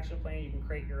else's action plan. You can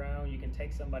create your own. You can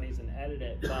take somebody's and edit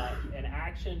it. But an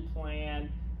action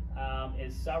plan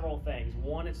is several things.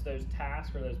 One, it's those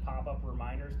tasks or those pop-up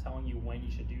reminders telling you when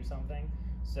you should do something.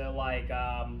 So like,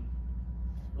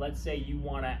 let's say you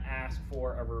want to ask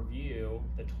for a review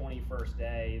the 21st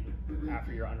day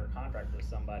after you're under contract with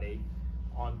somebody.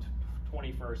 On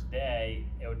 21st day,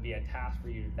 it would be a task for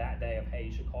you that day of, hey,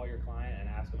 you should call your client and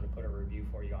ask them to put a review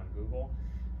for you on Google.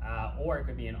 Or it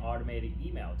could be an automated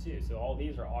email too. So all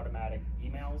these are automatic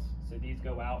emails. So these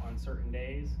go out on certain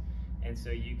days. And so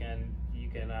you can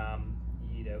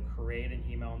create an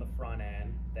email on the front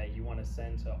end that you want to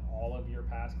send to all of your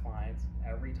past clients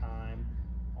every time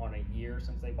on a year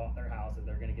since they bought their house, that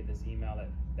they're going to get this email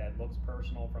that looks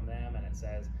personal from them, and it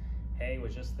says, hey,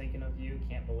 was just thinking of you,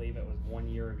 can't believe it was 1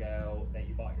 year ago that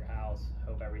you bought your house,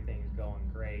 hope everything's going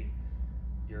great,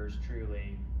 yours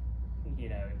truly,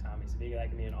 Tommy Sibiga. That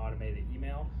can be an automated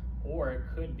email. Or it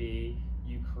could be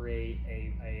you create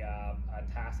a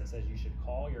task that says you should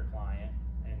call your client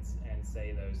and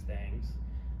say those things.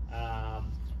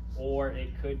 Or it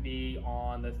could be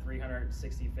on the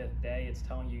 365th day, it's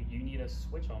telling you you need to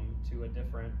switch them to a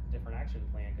different action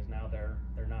plan, because now they're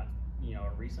not a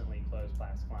recently closed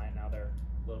past client, now they're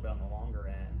a little bit on the longer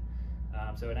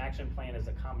end. So an action plan is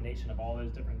a combination of all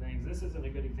those different things. This isn't a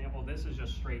good example. This is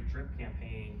just straight drip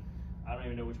campaign. I don't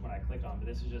even know which one I clicked on, but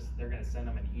this is just, they're going to send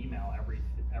them an email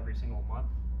every single month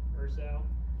or so.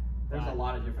 There's a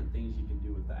lot of different things you can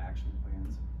do with the action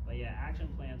plans. But yeah, action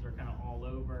plans are kind of all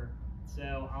over.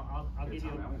 So I'll give you.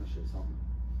 I'm going to show something.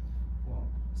 Well,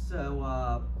 so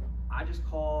I just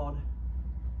called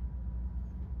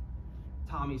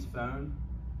Tommy's phone,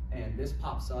 and this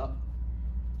pops up.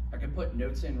 I can put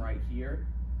notes in right here,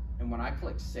 and when I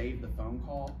click save the phone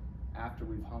call after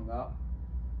we've hung up,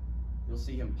 you'll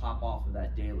see him pop off of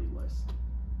that daily list.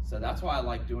 So that's why I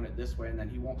like doing it this way, and then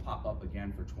he won't pop up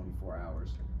again for 24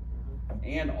 hours.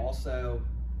 And also,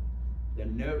 the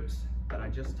notes that I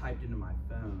just typed into my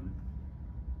phone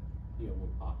will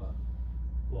pop up,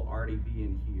 will already be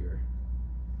in here.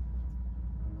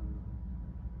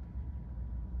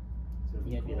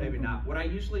 Maybe not. What I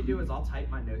usually do is I'll type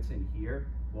my notes in here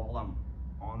while I'm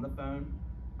on the phone.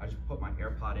 I just put my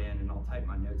AirPod in and I'll type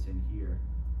my notes in here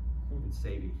and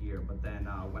save it here. But then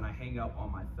when I hang up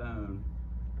on my phone,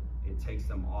 it takes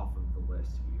them off of the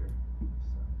list here.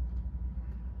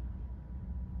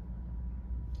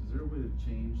 Is there a way to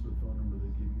change the phone number they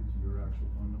give you to your actual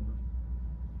phone number?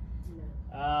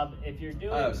 If you're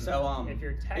doing, if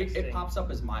you're texting, it pops up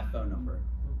as my phone number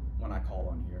when I call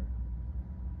on here.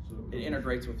 So it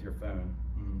integrates with your phone.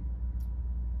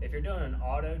 If you're doing an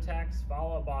auto text,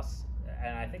 Follow Up Boss,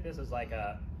 and I think this is like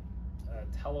a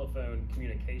telephone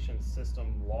communication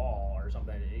system law or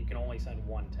something, you can only send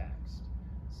one text.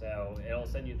 So it'll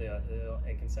send you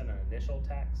it can send an initial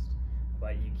text,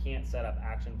 but you can't set up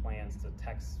action plans to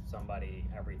text somebody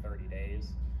every 30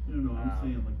 days. No, I'm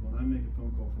saying like when I make a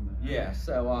phone call from the app, yeah,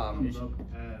 so it comes up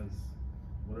as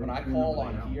whatever when I phone call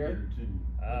number they on here, allocated to you.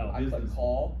 I click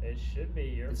call. It should be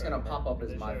your. It's phone gonna number. pop up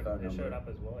as my phone number. It showed up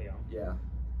as William. Yeah,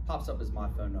 pops up as my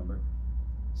phone number.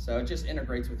 So it just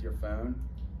integrates with your phone,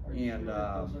 Are you and sure it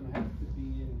doesn't have to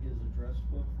be in his address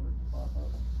book for it to pop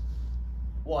up?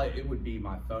 well, it would be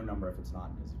my phone number if it's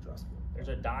not in his address book. There's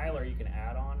a dialer you can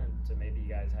add on, and so maybe you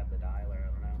guys have the dialer.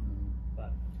 I don't know,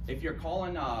 but If you're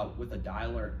calling with a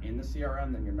dialer in the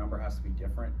CRM, then your number has to be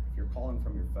different. If you're calling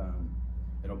from your phone,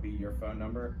 it'll be your phone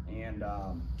number, and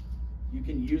you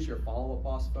can use your Follow Up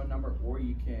Boss phone number, or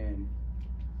you can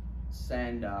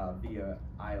send via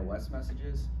iOS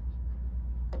messages,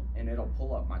 and it'll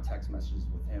pull up my text messages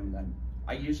with him. Then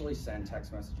I usually send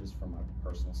text messages from my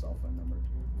personal cell phone number.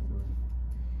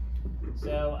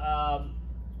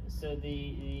 so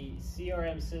the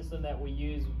CRM system that we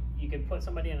use, you can put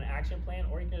somebody in an action plan,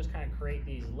 or you can just kind of create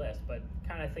these lists. But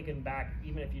kind of thinking back,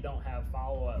 even if you don't have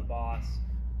Follow Up Boss,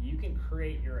 you can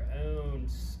create your own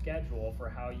schedule for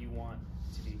how you want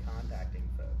to be contacting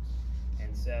folks.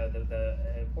 And so the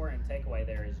important takeaway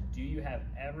there is, do you have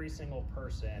every single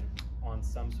person on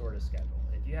some sort of schedule?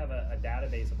 If you have a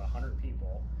database of 100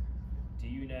 people, do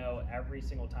you know every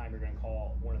single time you're going to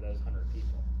call one of those 100 people?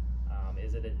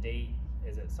 Is it a date?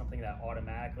 Is it something that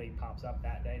automatically pops up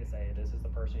that day to say this is the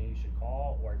person you should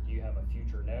call, or do you have a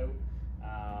future note?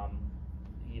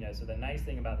 So the nice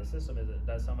thing about the system is it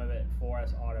does some of it for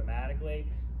us automatically,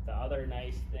 The other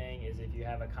nice thing is if you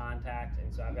have a contact,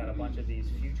 and so I've got a bunch of these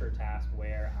future tasks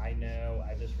where I know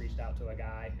I just reached out to a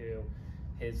guy who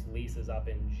his lease is up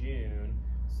in June.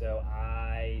 So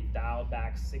I dialed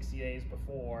back 60 days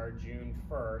before June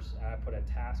 1st, and I put a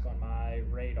task on my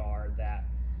radar that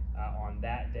on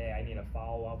that day I need to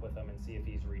follow up with him and see if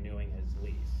he's renewing his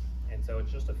lease. And so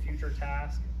it's just a future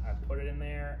task. I put it in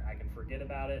there. I can forget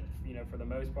about it, for the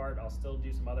most part. I'll still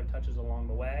do some other touches along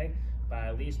the way, but I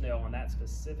at least know on that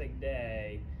specific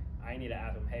day I need to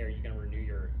ask him, hey, are you going to renew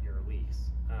your lease?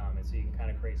 And so you can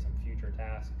kind of create some future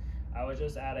tasks. I was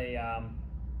just at a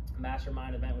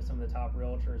mastermind event with some of the top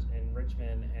realtors in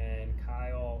Richmond, and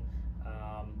Kyle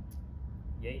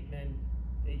Yateman,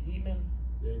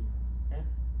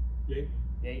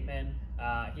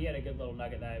 he had a good little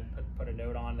nugget that I put a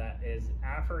note on, that is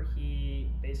after he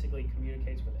basically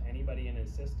communicates with anybody in his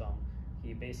system,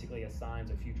 he basically assigns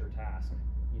a future task,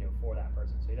 for that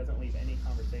person. So he doesn't leave any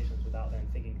conversations without then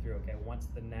thinking through, okay, what's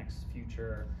the next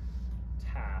future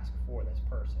task for this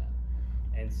person?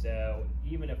 And so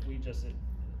even if we just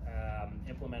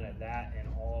implemented that in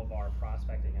all of our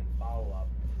prospecting and follow-up,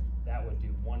 that would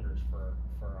do wonders for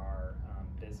our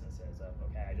businesses of,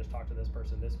 okay, I just talked to this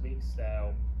person this week,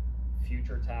 so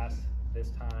future tasks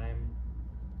this time,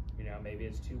 maybe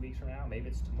it's 2 weeks from now, maybe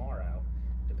it's tomorrow,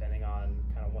 depending on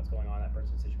kind of what's going on in that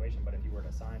person's situation. But if you were to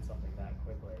assign something that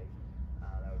quickly,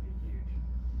 that would be huge.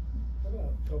 How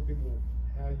about tell people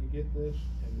how you get this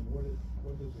and what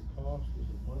does it cost? Is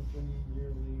it monthly,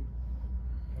 yearly?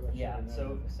 How about Yeah,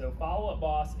 sharing that? so Follow Up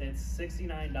Boss, it's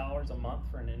 $69 a month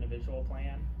for an individual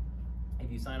plan.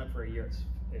 If you sign up for a year,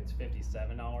 it's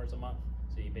 $57 a month.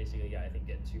 So you basically, I think,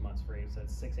 get 2 months free. So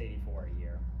it's $684 a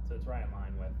year. So it's right in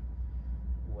line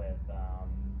with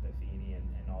Buffini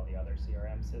and all the other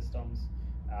CRM systems.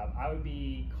 I would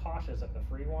be cautious of the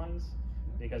free ones,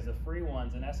 because the free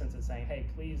ones, in essence, is saying, hey,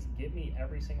 please give me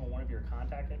every single one of your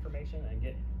contact information and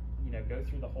go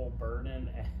through the whole burden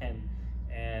and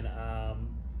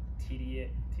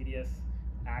tedious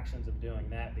actions of doing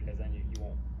that, because then you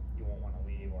won't want to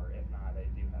leave, or if not, they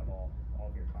do have all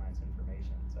of your clients'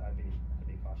 information. So I'd be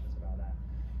cautious about that.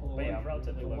 Well, But yeah,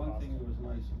 relatively low one cost. thing that was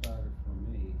nice about it for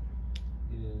me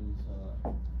is,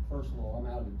 first of all, I'm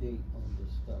out of date on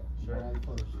this stuff. Sure. When I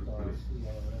first started,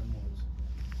 CRM was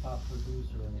top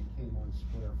producer, and it came on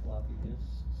square floppy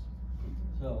disks.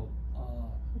 So,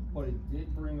 but it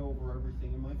did bring over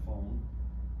everything in my phone,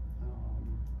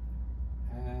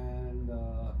 and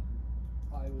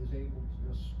I was able to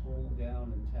just scroll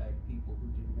down and tag people who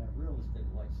didn't have real estate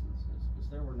licenses, because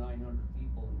there were 900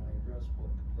 people in my address book.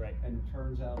 Right. And it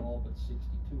turns out all but 62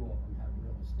 of them have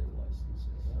real estate licenses.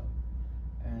 So,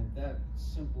 and that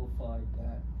simplified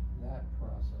that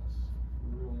process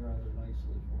really rather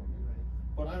nicely for me. Right.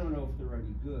 But I don't know if they're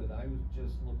any good. I was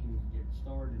just looking to get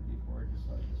started before I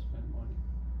decided to spend money.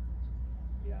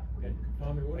 Yeah, good.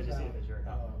 Tommy, what I just see about if it's your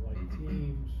account. like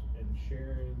teams and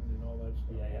sharing and all that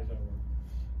stuff? Yeah, How does that work?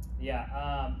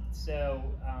 Yeah, so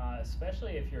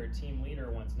especially if you're a team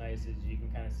leader, what's nice is you can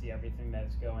kind of see everything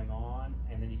that's going on,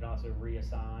 and then you can also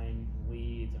reassign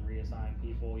leads and reassign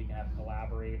people. You can have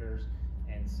collaborators,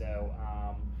 and so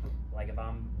like if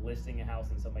I'm listing a house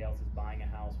and somebody else is buying a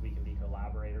house, we can be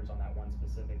collaborators on that one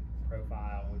specific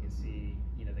profile. We can see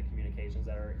the communications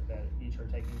that each are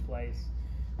taking place.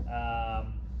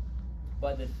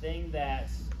 But the thing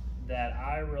that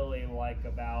I really like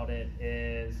about it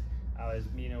is, I was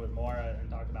meeting with Maura and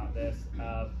talked about this.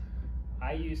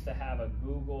 I used to have a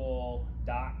Google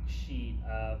Doc sheet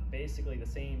of basically the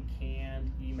same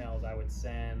canned emails I would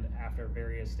send after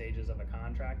various stages of a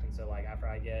contract. And so, like, after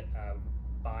I get a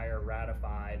buyer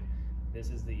ratified, this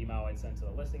is the email I'd send to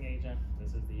the listing agent.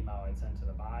 This is the email I'd send to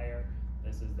the buyer.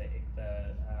 This is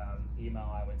the email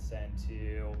I would send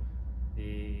to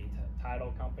the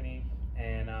title company.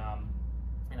 And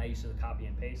I used to copy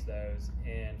and paste those.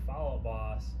 In Follow Up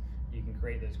Boss, you can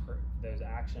create those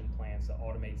action plans to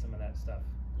automate some of that stuff,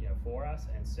 for us.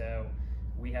 And so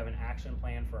we have an action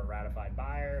plan for a ratified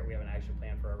buyer. We have an action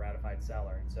plan for a ratified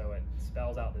seller. And so it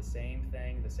spells out the same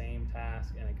thing, the same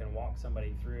task, and it can walk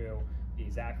somebody through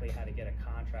exactly how to get a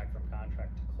contract from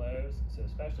contract to close. So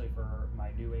especially for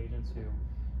my new agents who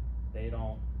they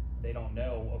don't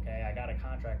know, okay, I got a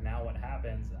contract, now what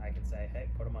happens? I can say, hey,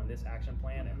 put them on this action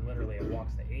plan, and literally it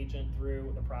walks the agent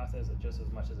through the process just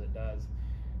as much as it does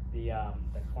the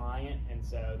client. And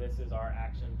so this is our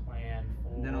action plan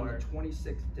for. And then on the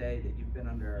 26th day that you've been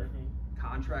under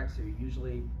contract, so you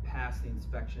usually pass the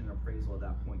inspection and appraisal at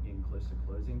that point, getting close to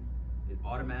closing, it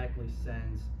automatically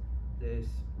sends this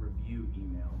review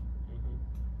email.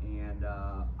 And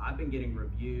I've been getting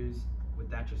reviews with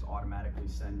that just automatically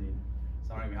sending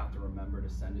So I don't even have to remember to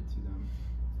send it to them.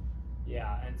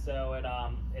 Yeah, and so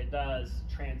it does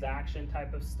transaction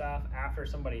type of stuff. After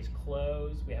somebody's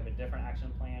closed, we have a different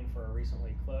action plan for a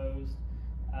recently closed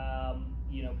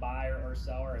buyer or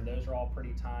seller, and those are all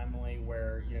pretty timely,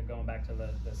 where going back to the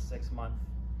 6-month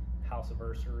house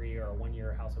anniversary or a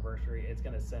 1-year house anniversary, it's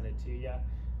going to send it to you.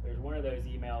 There's one of those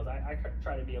emails. I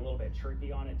try to be a little bit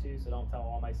tricky on it too, so don't tell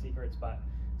all my secrets, but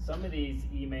some of these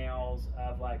emails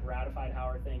of like ratified, how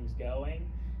are things going,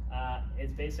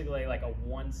 it's basically like a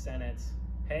 1-sentence,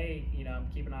 hey, I'm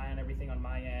keeping an eye on everything on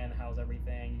my end, how's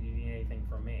everything, do you need anything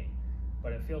from me?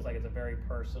 But it feels like it's a very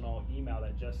personal email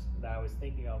that I was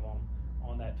thinking of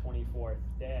on that 24th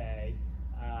day,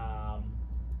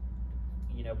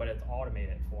 but it's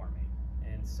automated for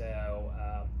me. And so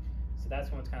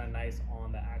that's what's kind of nice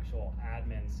on the actual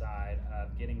admin side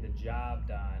of getting the job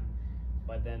done.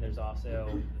 But then there's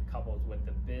also coupled with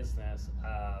the business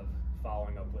of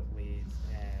following up with leads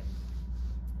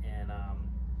and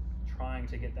trying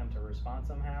to get them to respond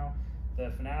somehow.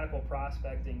 The Fanatical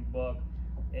Prospecting book,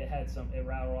 it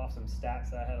rattled off some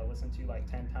stats that I had to listen to like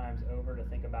 10 times over to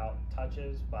think about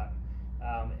touches, but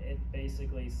it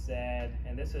basically said,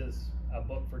 and this is a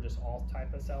book for just all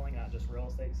type of selling, not just real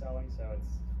estate selling, so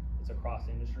it's across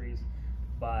industries,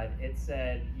 but it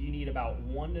said you need about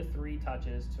 1 to 3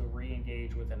 touches to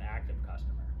re-engage with an active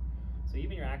customer. So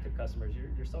even your active customers,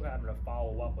 you're still having to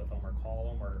follow up with them or call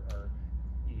them or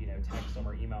text them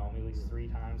or email them at least 3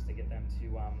 times to get them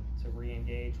to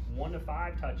re-engage. 1 to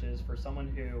 5 touches for someone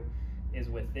who is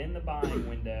within the buying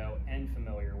window and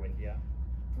familiar with you.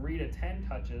 3 to 10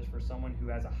 touches for someone who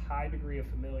has a high degree of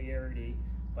familiarity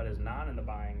but is not in the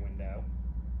buying window.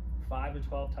 5 to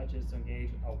 12 touches to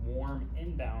engage a warm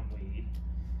inbound lead.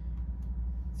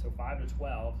 So 5 to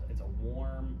 12, it's a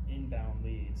warm inbound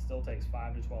lead. Still takes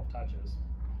 5 to 12 touches.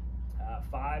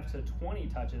 5 to 20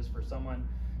 touches for someone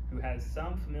who has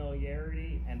some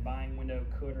familiarity and buying window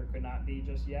could or could not be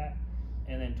just yet.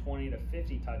 And then 20 to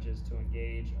 50 touches to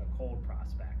engage a cold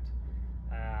prospect.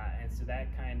 And so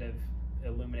that kind of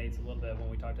illuminates a little bit when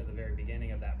we talked at the very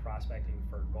beginning of that prospecting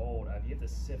for gold. You have to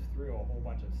sift through a whole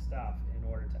bunch of stuff in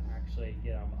order to actually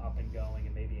get them up and going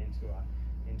and maybe into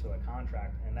a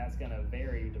contract, and that's going to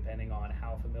vary depending on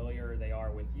how familiar they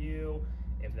are with you,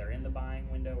 if they're in the buying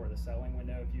window or the selling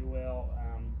window, if you will,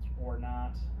 or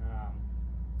not,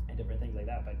 and different things like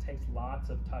that. But it takes lots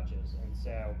of touches, and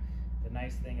so the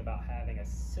nice thing about having a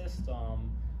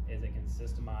system is it can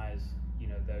systemize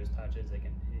those touches. It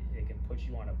can put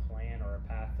you on a plan or a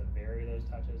path to vary those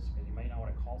touches, because you might not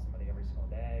want to call somebody every single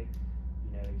day.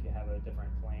 If you have a different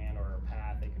plan or a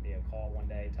path, it could be a call one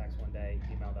day, text one day,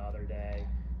 email the other day,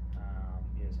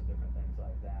 some different things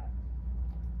like that.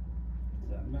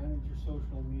 So, manage your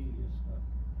social media stuff.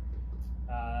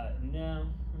 No,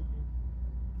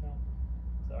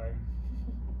 sorry.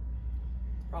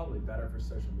 Probably better for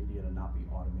social media to not be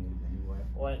automated anyway.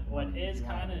 What is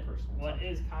kind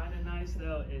of nice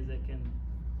though is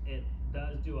it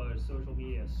does do a social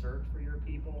media search for your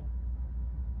people.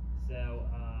 So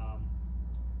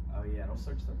oh yeah, it'll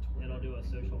search their Twitter. It'll do a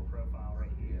social profile right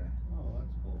here. Oh,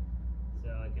 that's cool. So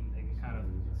it can kind of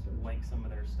link some of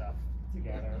their stuff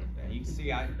together. Yeah, you can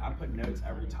see I put notes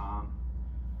every time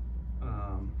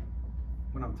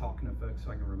when I'm talking to folks,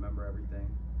 so I can remember everything.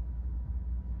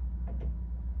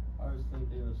 I was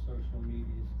thinking of social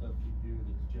media stuff you do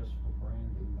that's just for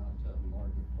branding, not to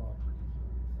market properties or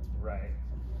anything. Right.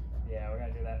 Something like that. Yeah, we're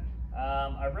gonna do that.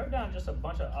 I wrote down just a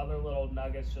bunch of other little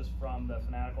nuggets just from the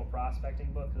Fanatical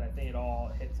Prospecting book, because I think it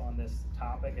all hits on this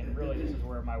topic, and really this is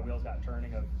where my wheels got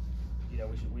turning of,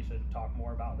 we should talk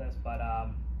more about this. But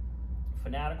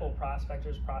Fanatical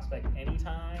prospectors prospect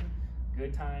anytime,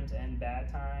 good times and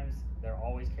bad times. They're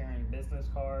always carrying business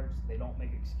cards. They don't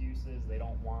make excuses. They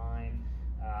don't whine,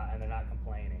 and they're not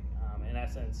complaining. In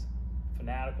essence,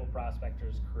 Fanatical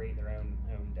prospectors create their own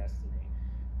destiny.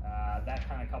 That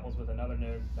kind of couples with another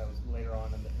note that was later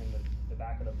on in the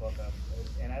back of the book of,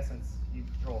 in essence, you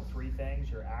control 3 things: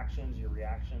 your actions, your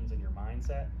reactions, and your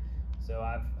mindset. So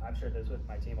I've shared this with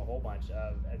my team a whole bunch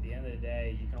of, at the end of the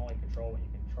day, you can only control what you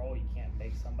can control. You can't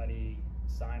make somebody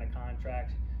sign a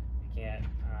contract. You can't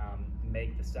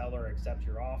make the seller accept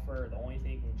your offer. The only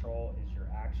thing you can control is your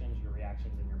actions, your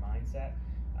reactions, and your mindset.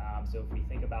 So if we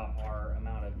think about our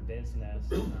amount of business,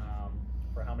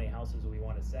 for how many houses we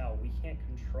want to sell, we can't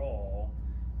control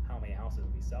how many houses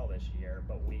we sell this year,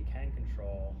 but we can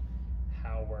control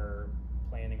how we're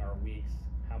planning our weeks,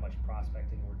 how much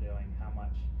prospecting we're doing, how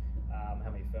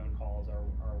many phone calls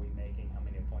are we making, how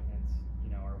many appointments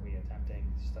are we attempting,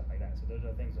 stuff like that. So those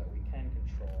are the things that we can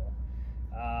control.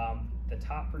 The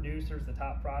top producers, the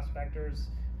top prospectors,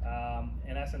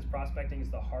 In essence, prospecting is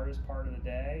the hardest part of the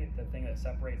day. The thing that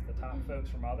separates the top folks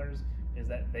from others is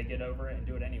that they get over it and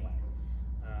do it anyway.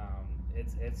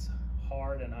 It's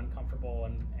hard and uncomfortable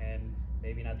and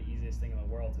maybe not the easiest thing in the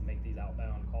world to make these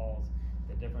outbound calls.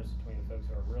 The difference between the folks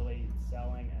who are really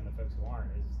selling and the folks who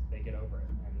aren't is they get over it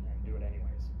and do it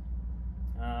anyways.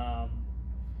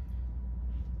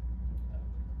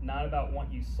 Not about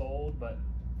what you sold, but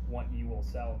what you will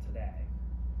sell today.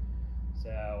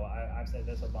 So I've said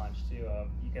this a bunch too, of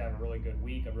you could have a really good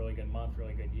week, a really good month,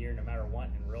 really good year, no matter what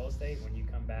in real estate, when you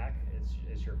come back,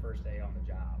 it's your first day on the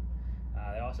job.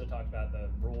 They also talked about the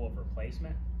rule of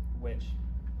replacement, which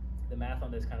the math on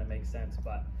this kind of makes sense,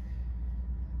 but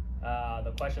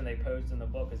the question they posed in the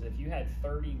book is if you had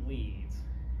 30 leads,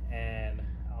 and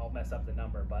I'll mess up the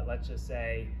number, but let's just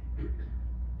say,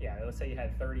 let's say you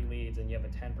had 30 leads and you have a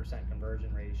 10%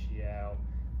 conversion ratio.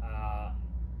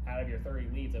 Out of your 30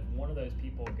 leads, if one of those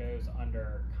people goes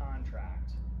under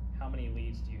contract, how many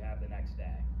leads do you have the next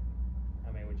day?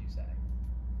 How many would you say?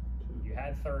 You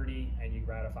had 30 and you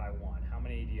gratify one. How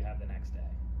many do you have the next day?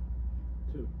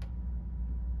 2.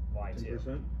 Why 2?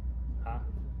 10%? Huh?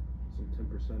 Some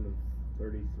 10% of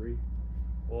 33.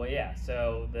 Well, yeah,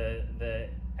 so the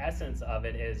essence of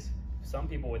it is some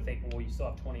people would think, well, you still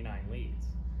have 29 leads.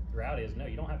 The reality is, no,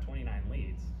 you don't have 29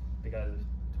 leads, because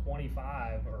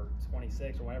 25 or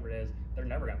 26 or whatever it is, they're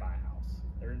never gonna buy a house.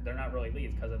 They're not really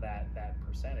leads because of that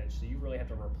percentage. So you really have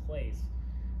to replace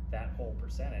that whole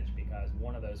percentage because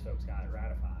one of those folks got it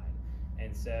ratified.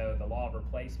 And so the law of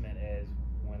replacement is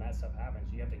when that stuff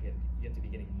happens, you have to be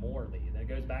getting more leads. And it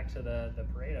goes back to the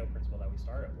Pareto principle that we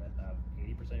started with.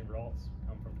 80% of your results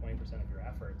come from 20% of your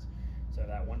efforts. So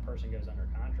that one person goes under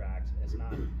contract, it's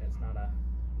not a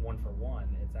 1-for-1.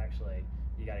 It's actually,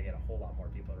 you got to get a whole lot more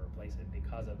people to replace it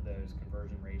because of those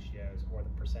conversion ratios or the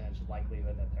percentage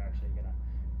likelihood that they're actually gonna,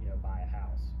 buy a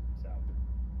house. So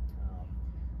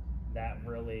that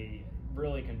really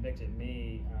convicted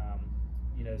me,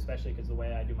 especially because the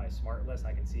way I do my SMART list,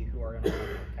 I can see who are in all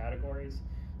the categories.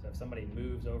 So if somebody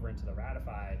moves over into the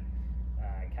ratified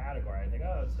category, I think,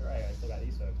 oh, it's all right, I still got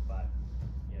these folks, but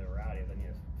the reality is I need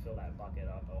to fill that bucket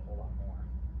up a whole lot more.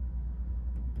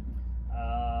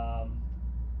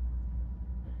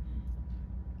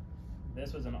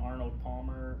 This was an Arnold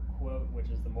Palmer quote, which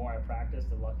is, the more I practice,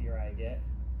 the luckier I get.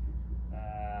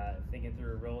 Thinking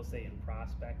through real estate and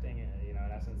prospecting, in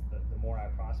essence, the more I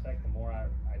prospect, the more I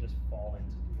just fall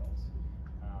into deals.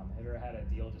 Have you ever had a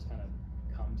deal just kind of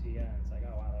come to you and it's like,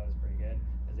 oh wow, that was pretty good?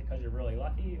 Is it because you're really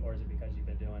lucky, or is it because you've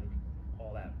been doing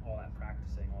all that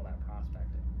practicing, all that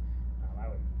prospecting? I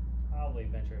would probably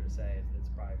venture to say it's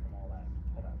probably from all that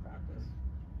practice.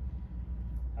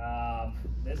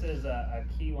 This is a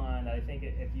key line that I think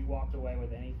if you walked away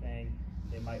with anything,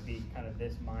 it might be kind of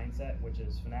this mindset, which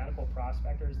is fanatical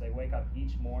prospectors. They wake up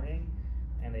each morning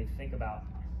and they think about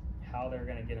how they're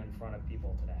going to get in front of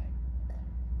people today.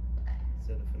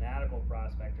 So the fanatical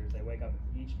prospectors, they wake up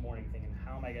each morning thinking,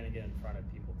 how am I going to get in front of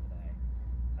people today?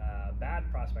 Bad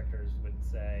prospectors would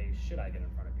say, should I get in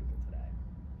front of people today?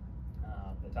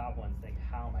 The top ones think,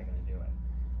 how am I going to do it?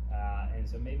 And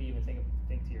so maybe even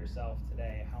think to yourself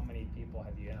today, how many people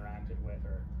have you interacted with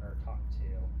or talked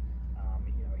to?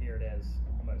 Here it is,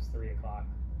 almost 3 o'clock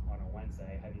on a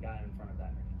Wednesday. Have you gotten in front of that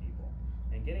many people?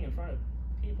 And getting in front of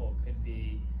people could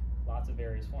be lots of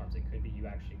various forms. It could be you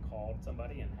actually called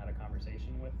somebody and had a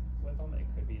conversation with them. It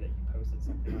could be that you posted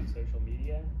something on social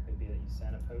media. It could be that you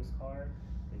sent a postcard.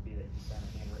 It could be that you sent a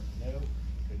handwritten note.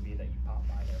 It could be that you popped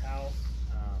by their house.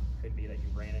 Could be that you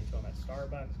ran into them at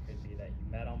Starbucks. Could be that you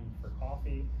met them for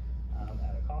coffee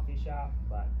at a coffee shop.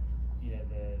 But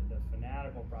the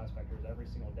fanatical prospectors, every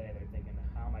single day they're thinking,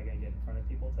 how am I going to get in front of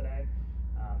people today?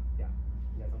 You got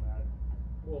something to add?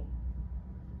 Well,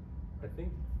 I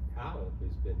think how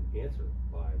has been answered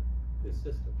by this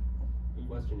system. The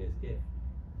question is if.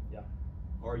 Yeah.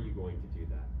 Are you going to do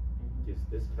that? Because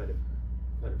this kind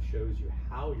of shows you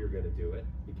how you're going to do it,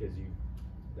 because you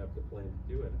have the plan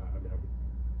to do it. I mean,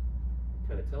 it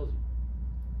kind of tells you.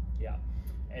 Yeah.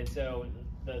 And so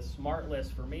the SMART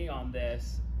list for me on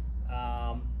this,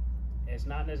 it's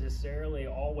not necessarily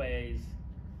always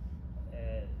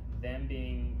them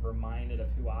being reminded of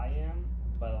who I am,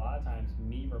 but a lot of times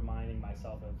me reminding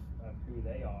myself of who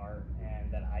they are,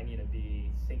 and that I need to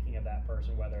be thinking of that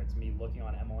person, whether it's me looking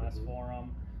on MLS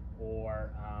forum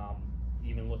or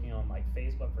even looking on like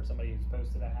Facebook for somebody who's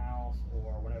posted a house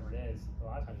or whatever it is. A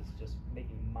lot of times it's just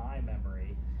making my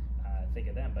memory think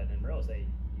of them, but in real estate,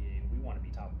 we want to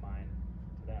be top of mind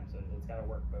to them, so it's got to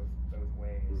work both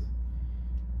ways.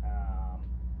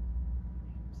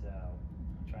 So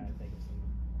I'm trying to think of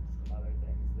some other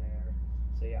things there.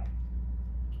 So yeah.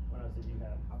 what else did you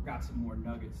have? I've got some more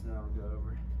nuggets that I'll go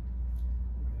over.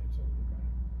 It's open,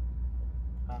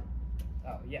 Huh?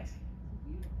 Oh, yes.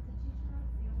 Did you try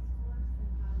Salesforce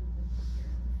and how did this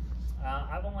compare?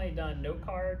 I've only done note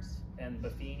cards and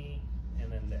Buffini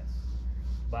and then this.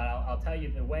 But I'll tell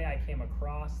you, the way I came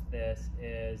across this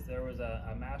is there was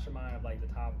a mastermind of like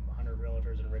the top 100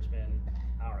 realtors in Richmond,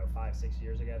 I don't know, 5-6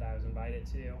 years ago that I was invited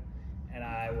to. And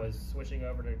I was switching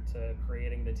over to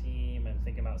creating the team and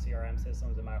thinking about CRM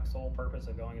systems. And my sole purpose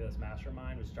of going to this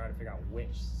mastermind was to try to figure out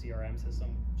which CRM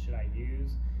system should I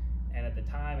use. And at the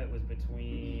time, it was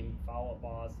between Follow Up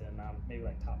Boss and maybe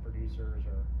like Top Producers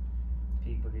or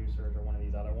Peak Producers or one of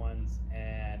these other ones.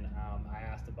 And I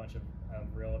asked a bunch of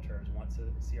realtors, what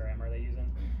CRM are they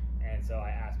using? And so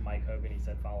I asked Mike Hogan, he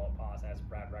said Follow Up Boss. I asked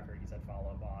Brad Record, he said Follow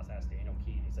Up Boss. I asked Daniel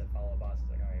Keaton, he said Follow Up Boss.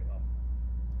 He's like, all right, well,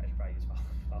 I should probably use Follow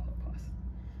Up Boss.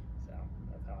 So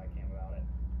that's how I came about it.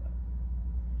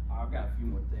 But. I've got a few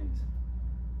more things.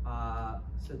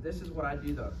 So this is what I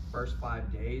do the first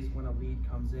 5 days when a lead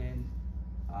comes in.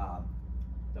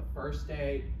 The first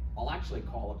day, I'll actually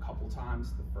call a couple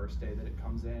times the first day that it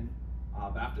comes in.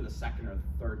 But after the second or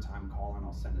third time calling,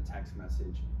 I'll send a text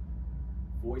message.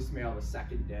 Voicemail the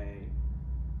second day,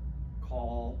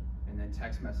 call, and then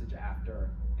text message after.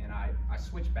 And I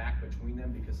switch back between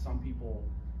them because some people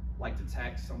like to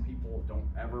text, some people don't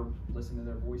ever listen to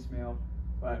their voicemail.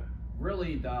 But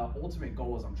really the ultimate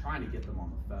goal is I'm trying to get them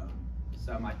on the phone.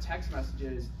 So my text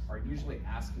messages are usually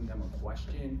asking them a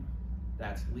question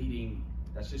that's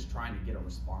just trying to get a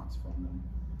response from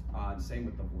them. Same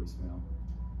with the voicemail.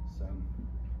 So,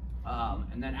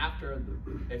 and then after,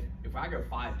 if I go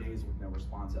 5 days with no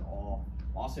response at all,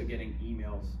 also getting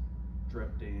emails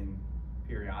dripped in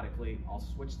periodically, I'll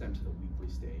switch them to the weekly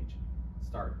stage.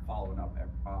 Start following up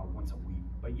once a week.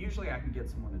 But usually I can get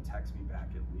someone to text me back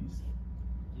at least.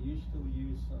 Do you still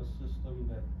use a system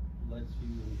that lets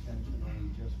you intentionally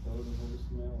just go to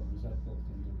voicemail, or is that built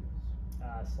into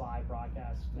this? Slide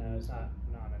broadcast, no, it's not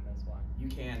in this one. You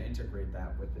can integrate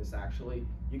that with this actually.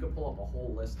 You can pull up a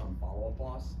whole list on Follow Up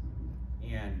Boss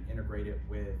and integrate it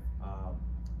with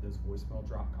those voicemail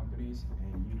drop companies,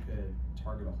 and you could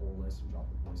target a whole list and drop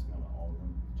a voicemail to all of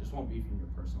them. Just won't be from your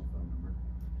personal phone number.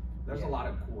 There's a lot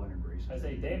of cool integrations. I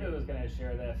say David was going to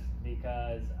share this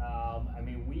because I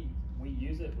mean we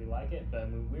use it, we like it, but I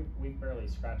mean we barely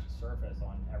scratched the surface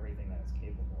on everything that it's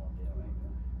capable of doing.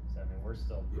 So I mean we're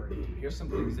still pretty. Here's some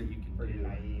things that you can pretty do.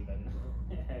 naive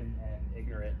and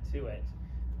ignorant to it.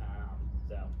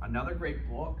 So another great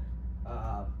book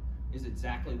is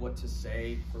Exactly What to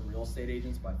Say for Real Estate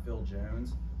Agents by Phil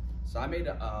Jones. So I made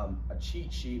a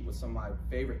cheat sheet with some of my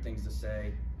favorite things to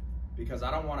say, because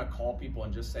I don't want to call people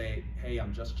and just say, hey,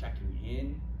 I'm just checking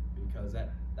in, because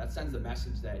that sends the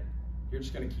message that you're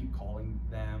just going to keep calling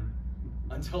them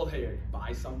until they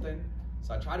buy something.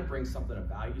 So I try to bring something of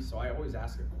value. So I always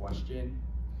ask a question.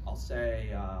 I'll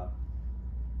say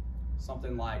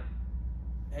something like,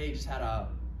 hey, just had a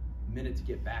minute to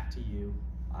get back to you.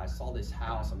 I saw this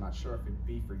house. I'm not sure if it'd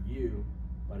be for you,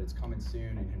 but it's coming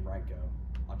soon in Henrico.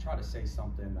 I'll try to say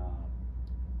something,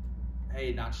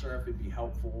 hey, not sure if it'd be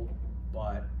helpful,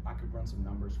 but I could run some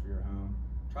numbers for your home.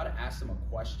 Try to ask them a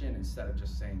question instead of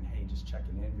just saying, hey, just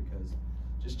checking in, because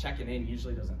just checking in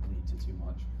usually doesn't lead to too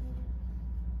much.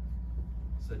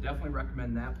 So definitely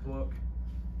recommend that book.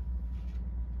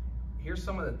 Here's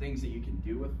some of the things that you can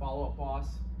do with Follow Up Boss.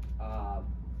 Of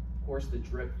course, the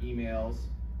drip emails.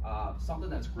 Something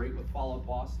that's great with Follow Up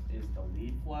Boss is the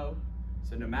lead flow.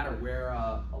 So no matter where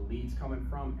a lead's coming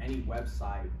from, any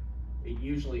website, it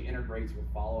usually integrates with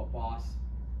Follow Up Boss.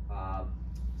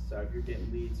 So if you're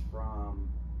getting leads from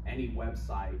any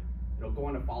website, it'll go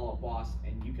into Follow Up Boss,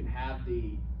 and you can have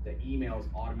the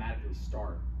emails automatically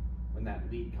start when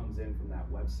that lead comes in from that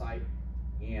website.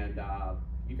 And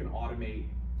you can automate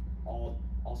all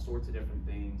sorts of different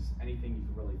things. Anything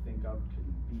you can really think of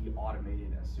can be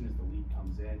automated as soon as the lead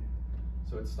comes in.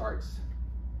 So it starts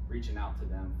reaching out to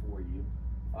them for you.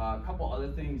 A couple other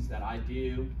things that I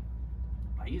do.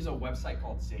 I use a website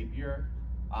called Zapier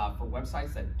for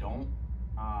websites that don't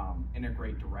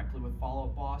integrate directly with Follow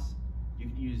Up Boss. You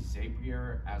can use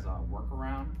Zapier as a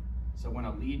workaround. So when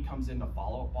a lead comes into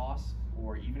Follow Up Boss,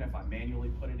 or even if I manually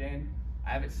put it in,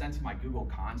 I have it sent to my Google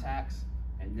Contacts,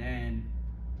 and then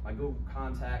my Google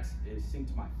Contacts is synced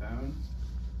to my phone.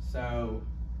 So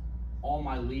all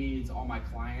my leads, all my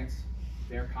clients,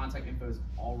 their contact info is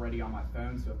already on my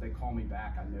phone. So if they call me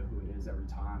back, I know who it is every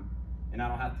time. And I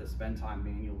don't have to spend time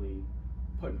manually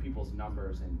putting people's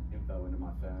numbers and info into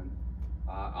my phone.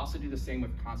 I also do the same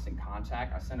with Constant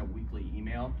Contact. I send a weekly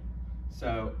email.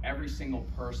 So every single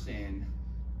person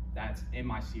that's in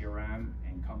my CRM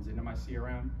and comes into my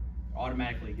CRM,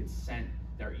 automatically gets sent,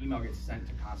 their email gets sent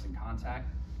to Constant Contact,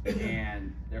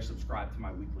 and they're subscribed to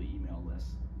my weekly email list.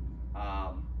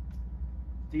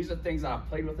 These are things that I've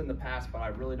played with in the past, but I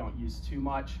really don't use too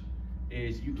much,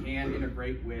 is you can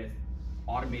integrate with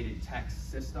automated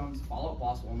text systems. Follow Up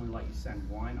Boss will only let you send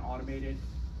one automated,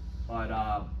 but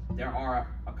there are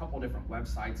a couple different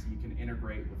websites that you can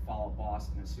integrate with Follow Up Boss,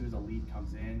 and as soon as a lead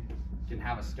comes in, you can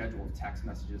have a schedule of text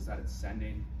messages that it's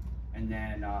sending. And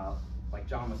then, like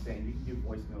John was saying, you can do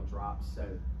voicemail drops. So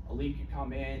a lead could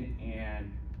come in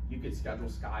and you could schedule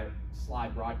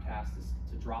slide broadcasts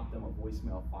to drop them a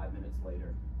voicemail 5 minutes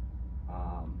later.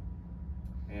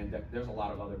 And there's a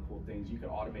lot of other cool things. You could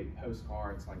automate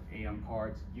postcards, like AM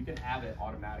cards. You could have it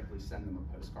automatically send them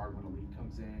a postcard when a lead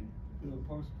comes in. Do the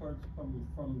postcards come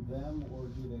from them, or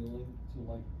do they link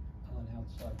to like an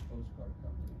outside postcard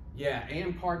company? Yeah,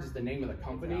 AM Cards is the name of the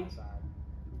company. It's outside.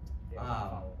 Yeah,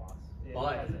 Follow Up Boss. It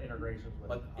has integrations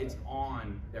with it's other-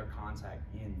 on their contact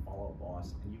in Follow Up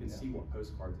Boss, and you can see what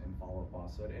postcards in Follow Up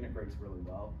Boss, so it integrates really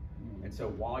well. And so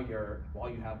while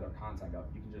you have their contact up,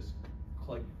 you can just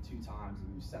click 2 times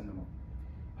and you send them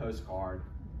a postcard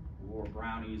or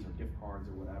brownies or gift cards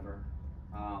or whatever.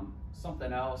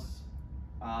 Something else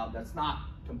that's not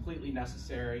completely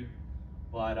necessary,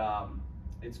 but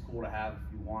it's cool to have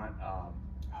if you want.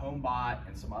 HomeBot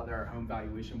and some other home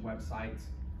valuation websites,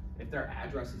 if their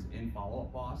address is in Follow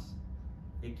Up Boss,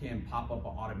 it can pop up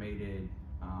an automated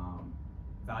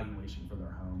valuation for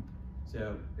their home.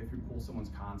 So if you pull someone's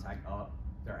contact up,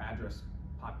 their address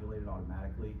populated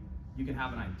automatically, you can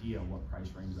have an idea of what price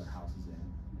range their house is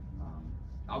in.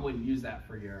 I wouldn't use that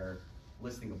for your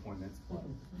listing appointments, but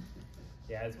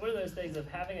Yeah, it's one of those things of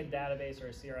having a database or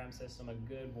a CRM system, a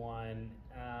good one.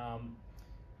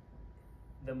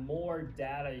 The more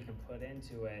data you can put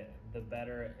into it, the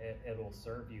better it'll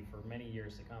serve you for many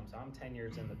years to come. So I'm 10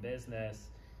 years in the business.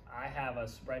 I have a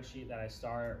spreadsheet that I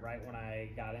started right when I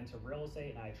got into real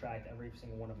estate, and I tracked every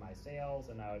single one of my sales,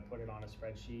 and I would put it on a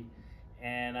spreadsheet.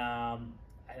 And I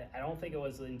don't think it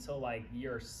was until like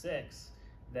year 6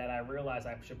 that I realized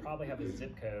I should probably have a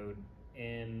zip code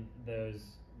in the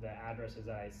addresses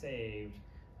that I saved,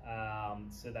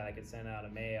 so that I could send out a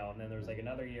mail. And then there was like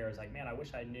another year, I was like, man, I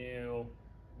wish I knew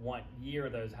what year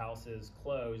those houses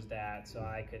closed at, so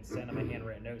I could send them a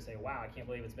handwritten note and say, wow, I can't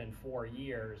believe it's been 4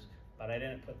 years, but I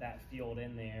didn't put that field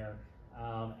in there.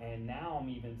 And now I'm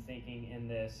even thinking in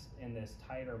this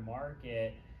tighter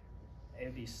market,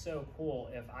 it'd be so cool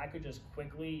if I could just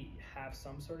quickly have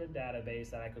some sort of database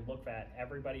that I could look at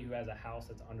everybody who has a house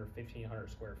that's under 1,500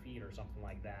 square feet or something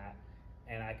like that,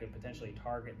 and I could potentially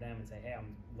target them and say, hey,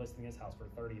 I'm listing this house for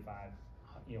 35,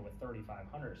 with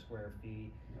 3,500 square feet.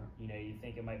 Yeah. You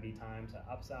think it might be time to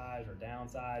upsize or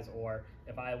downsize, or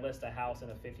if I list a house in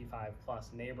a 55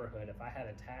 plus neighborhood, if I had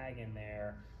a tag in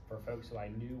there for folks who I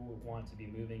knew would want to be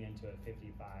moving into a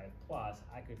 55 plus,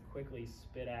 I could quickly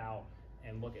spit out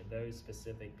and look at those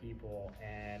specific people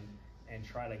and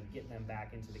try to get them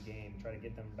back into the game, try to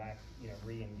get them back,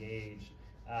 re-engaged.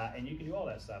 And you can do all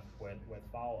that stuff with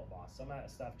Follow Up Boss. Some of that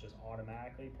stuff just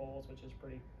automatically pulls, which is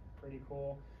pretty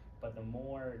cool. But the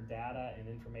more data and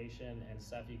information and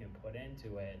stuff you can put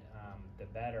into it, the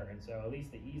better. And so at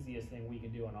least the easiest thing we can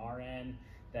do on our end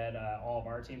that all of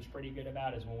our team's pretty good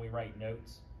about is when we write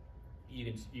notes, you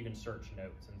can search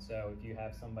notes. And so if you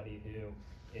have somebody who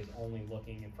is only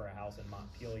looking for a house in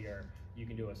Montpelier, you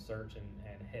can do a search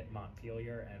and hit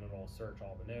Montpelier, and it'll search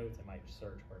all the notes. It might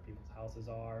search where people's houses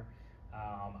are.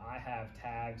 I have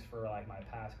tags for like my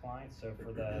past clients. So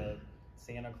for the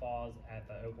Santa Claus at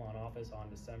the Oaklawn office on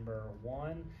December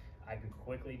 1, I can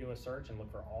quickly do a search and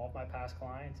look for all of my past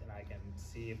clients, and I can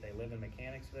see if they live in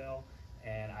Mechanicsville,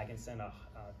 and I can send a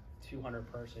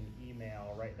 200-person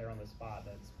email right there on the spot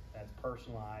that's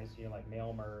personalized, like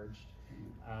mail merged,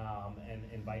 and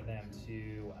invite them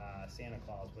to Santa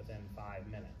Claus within 5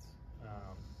 minutes.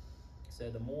 So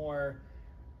the more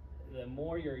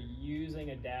you're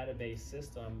using a database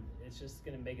system, it's just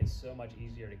going to make it so much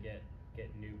easier to get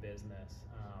new business,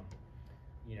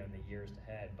 in the years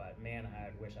ahead. But man, I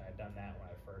wish I had done that when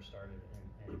I first started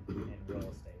in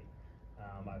real estate.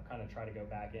 I've kind of tried to go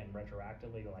back in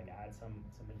retroactively to like add some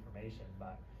information,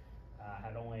 but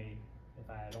if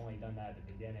I had only done that at the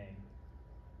beginning,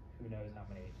 who knows how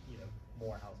many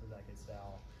more houses I could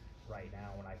sell right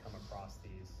now when I come across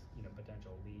these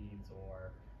potential leads,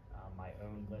 or my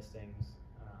own listings,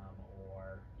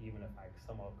 or even if I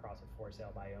stumble across a for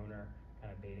sale by owner,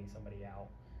 kind of baiting somebody out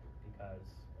because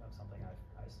of something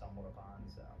I stumbled upon.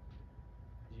 So,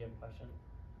 did you have a question?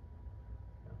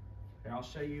 No. Here, I'll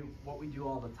show you what we do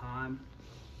all the time.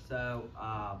 So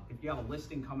if you have a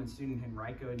listing coming soon in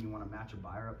Henrico and you want to match a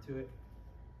buyer up to it,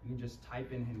 you can just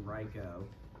type in Henrico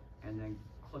and then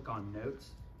click on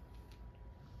notes.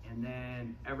 And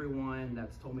then everyone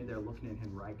that's told me they're looking at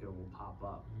Henrico will pop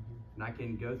up. And I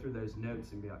can go through those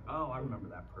notes and be like, oh, I remember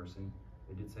that person.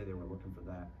 They did say they were looking for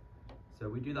that. So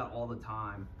we do that all the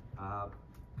time.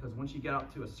 Because once you get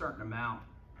up to a certain amount,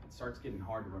 it starts getting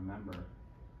hard to remember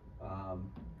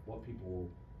what people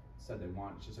said they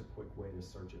want. It's just a quick way to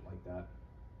search it like that.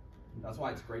 That's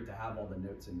why it's great to have all the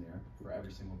notes in there for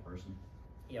every single person.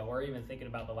 Yeah, or even thinking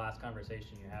about the last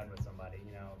conversation you had with somebody,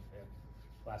 you know, if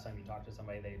last time you talked to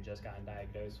somebody, they had just gotten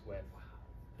diagnosed with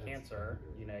cancer,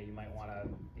 you know, you might want to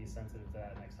be sensitive to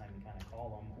that next time you kind of call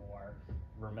them, or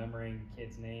remembering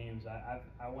kids' names.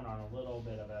 I went on a little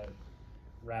bit of a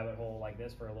rabbit hole like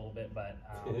this for a little bit, but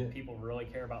people really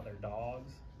care about their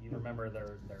dogs. You remember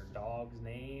their dog's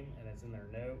name and it's in their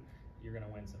note, you're going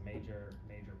to win some major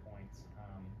points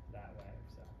that way.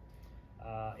 So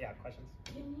yeah, questions?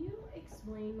 Can you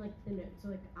explain like the note? So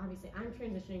like obviously I'm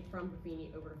transitioning from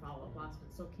Buffini over to follow-up boss,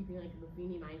 but still keeping like the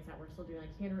Buffini mindset. We're still doing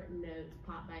like handwritten notes,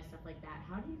 pop by stuff like that.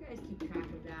 How do you guys keep track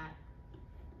of that?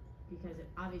 Because it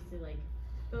obviously like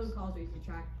phone calls we used to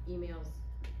track, emails,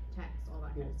 text, all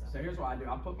that kind of stuff. So here's what I do.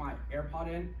 I put my AirPod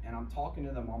in and I'm talking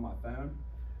to them on my phone.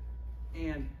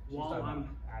 And while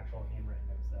I'm actual handwritten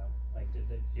notes though, like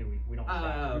we don't.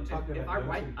 If I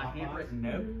write a handwritten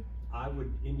note, I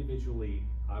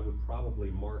would probably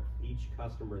mark each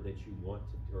customer that you want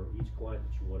to, or each client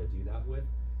that you want to do that with.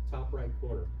 Top right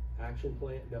corner, action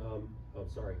plan.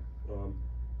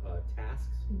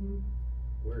 Tasks.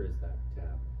 Where is that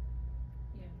tab?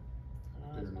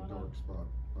 They're in the dark spot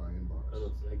by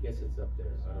inbox. I guess it's up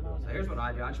there. I don't know. So here's what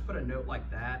I do. I just put a note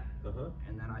like that,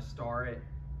 and then I star it.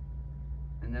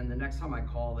 And then the next time I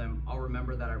call them, I'll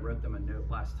remember that I wrote them a note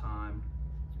last time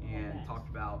and talked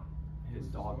about his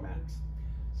dog Max.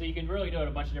 So you can really do it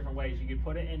a bunch of different ways. You could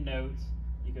put it in notes.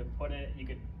 You could put it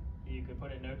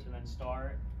in notes and then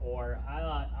star it. Or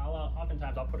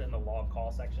oftentimes I'll put it in the log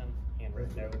call section,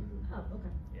 handwritten note. Oh, okay.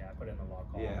 Yeah, I put it in the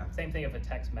log call. Yeah. Same thing if a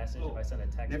text message. If I send a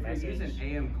text and if message, you're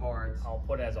using AM cards, I'll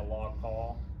put it as a log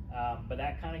call. But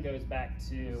that kind of goes back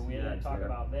to, we didn't talk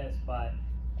about this, but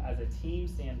as a team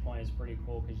standpoint, it's pretty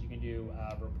cool because you can do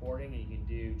reporting and you can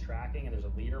do tracking, and there's a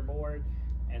leaderboard.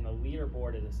 And the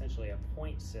leaderboard is essentially a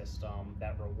point system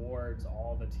that rewards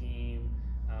all the team,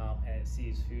 and it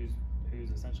sees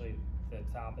who's essentially the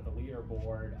top of the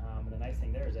leaderboard. And the nice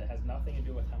thing there is it has nothing to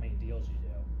do with how many deals you do.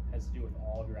 It has to do with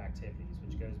all of your activities,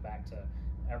 which goes back to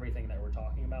everything that we're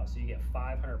talking about. So you get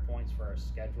 500 points for a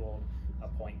scheduled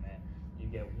appointment. You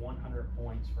get 100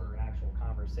 points for an actual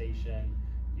conversation.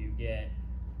 You get,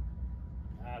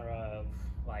 I don't know,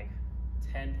 like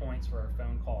 10 points for a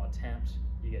phone call attempt.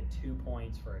 You get 2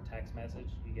 points for a text message.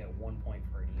 You get 1 point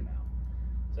for an email.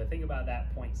 So think about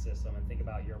that point system and think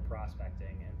about your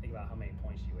prospecting and think about how many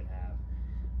points you would have.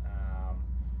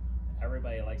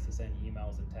 Everybody likes to send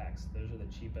emails and texts. Those are the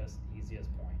cheapest, easiest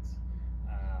points.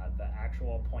 The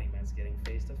actual appointments, getting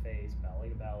face-to-face,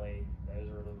 belly-to-belly, those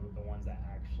are the ones that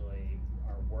actually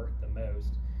are worth the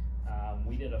most.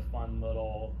 We did a fun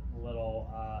little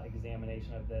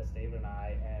examination of this, David and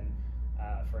I, and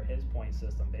for his point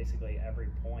system, basically every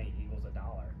point equals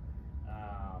 $1.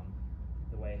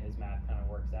 The way his math kind of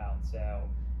works out. So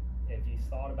if you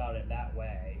thought about it that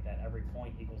way, that every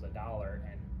point equals $1,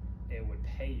 and it would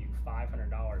pay you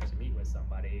 $500 to meet with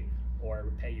somebody, or it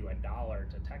would pay you $1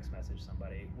 to text message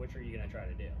somebody, which are you going to try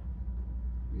to do?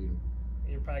 Meet 'em.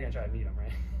 You're probably going to try to meet them,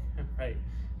 right? Right.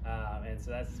 And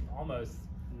so that's almost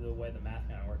the way the math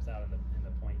kind of works out in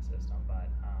the point system. But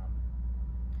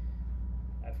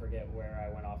I forget where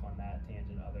I went off on that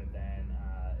tangent, other than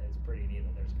it's pretty neat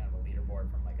that there's kind of a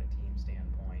leaderboard from like a team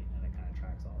standpoint, and it kind of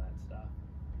tracks all that stuff.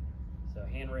 So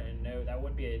handwritten note, that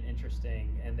would be an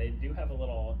interesting, and they do have a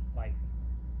little like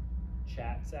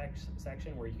chat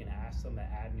section where you can ask them to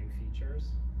add new features.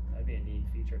 That'd be a neat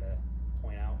feature to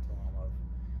point out to them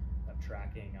of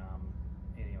tracking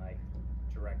any like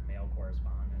direct mail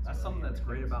correspondence. that's something that's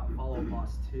great about Follow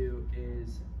Boss too,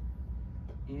 is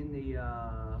in the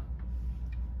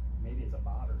maybe it's a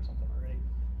bot or something already.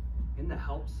 in the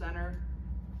help center,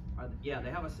 they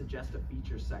have a suggest a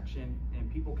feature section,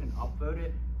 and people can upvote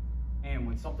it. And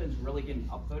when something's really getting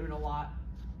upvoted a lot,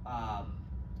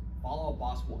 Follow Up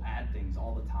Boss will add things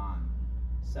all the time.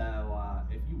 So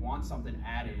if you want something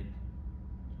added,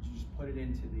 you just put it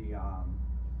into the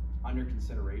under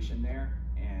consideration there,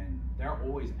 and they're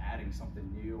always adding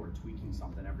something new or tweaking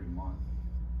something every month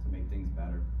to make things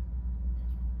better.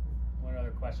 What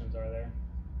other questions are there?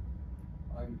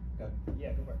 I got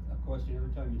Yeah, go for it. a question.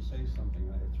 Every time you say something,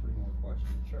 I have 3 more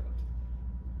questions. Sure.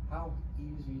 How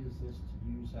easy is this to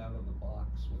use out of the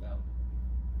box without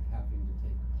having to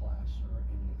take a class or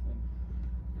anything.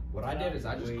 What I did is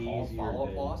I just Way called easier Follow Up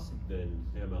than- Boss. Than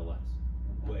MLS.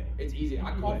 Way. It's easy.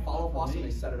 I called Way. Follow Up Boss and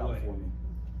they set it up Way. for me.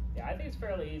 Yeah, I think it's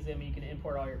fairly easy. I mean, you can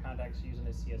import all your contacts using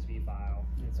a CSV file.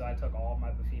 And so I took all of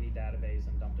my Buffini database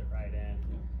and dumped it right in.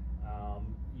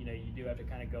 You know, you do have to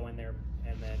kind of go in there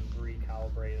and then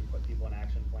recalibrate and put people in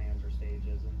action plans or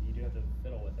stages, and you do have to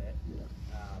fiddle with it. Yeah.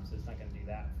 So it's not going to do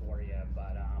that for you,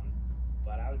 but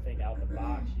I would think out the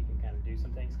box you can kind of do some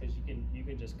things because you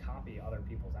can just copy other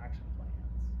people's action plans.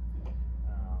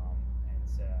 And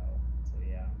so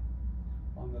yeah.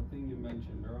 On the thing you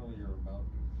mentioned earlier about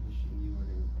wishing you had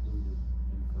included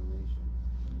information,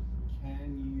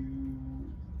 can you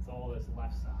It's all this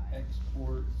left side.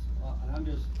 export, and I'm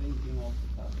just thinking off the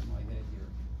top of my head here,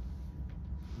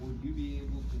 would you be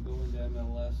able to go into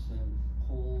MLS and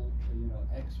pull,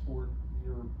 export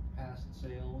your past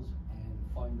sales and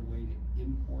find a way to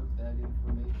import that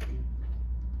information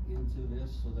into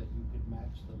this so that you could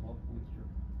match them up with your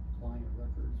client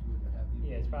records? Would it have you?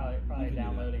 Yeah, it's probably You can do that.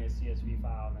 downloading a CSV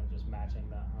file and then just matching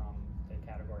the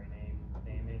category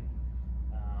naming.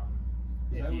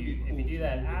 If That would be you cool do to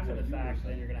that do what after the you were fact, then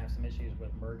saying. you're gonna have some issues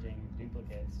with merging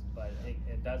duplicates, but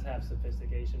it does have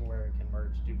sophistication where it can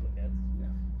merge duplicates.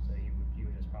 Yeah. So you would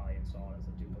just probably install it as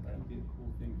a duplicate. That would be a cool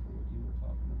thing for what you were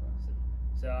talking about.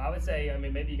 So I would say, I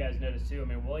mean, maybe you guys noticed too, I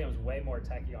mean, William's way more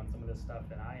techie on some of this stuff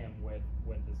than I am with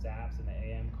the zaps and the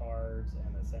AM cards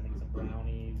and the sending some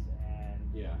brownies and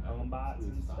Yeah, home bots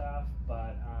and it's stuff,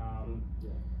 but,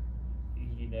 Yeah.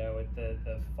 you know,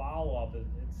 the follow-up,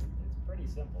 it's pretty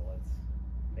simple. It's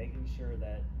making sure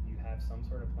that you have some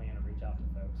sort of plan to reach out to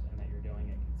folks and that you're doing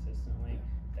it consistently,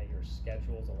 that your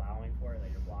schedule's allowing for it,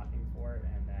 that you're blocking for it,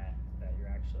 and that you're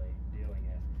actually doing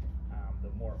it. The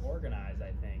more organized,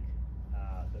 I think,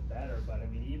 the better. But I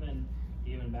mean,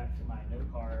 even back to my note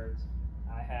cards,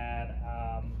 I had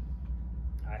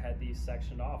these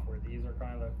sectioned off where these are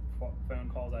kind of the phone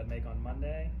calls I'd make on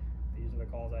Monday. These are the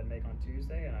calls I'd make on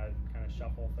Tuesday, and I'd kind of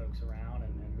shuffle folks around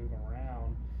and move them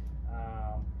around.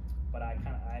 But I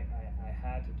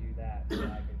had to do that so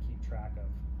I could keep track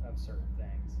of certain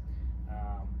things.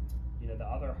 You know, the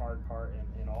other hard part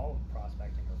in all of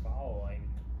prospecting or following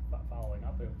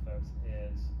up with folks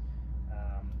is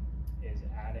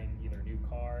adding either new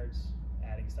cards,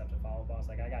 adding stuff to Follow Boss.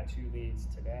 Like I got 2 leads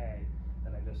today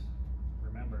that I just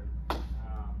remembered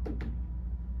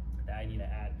that I need to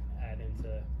add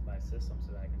into my system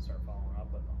so that I can start following up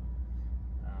with them.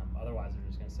 Otherwise, they're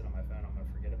just going to sit on my phone. I'm going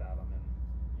to forget about them in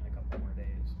a couple more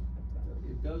days. So.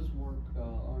 It does work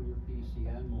on your PC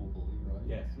and mobile, right?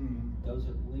 Yes. Does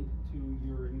it link to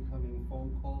your incoming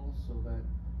phone calls so that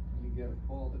you get a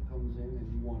call that comes in and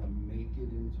you want to make it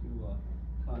into a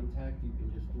contact? You can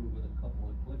just do it with a couple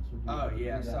of clicks. Or do you Oh have to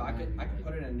yeah, do so that I could manually?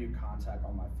 put in a new contact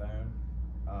on my phone.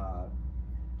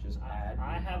 Just add new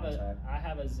contact. I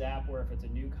have a zap where if it's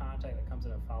a new contact that comes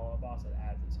in a Follow Up Boss, it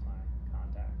adds it to my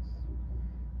contacts.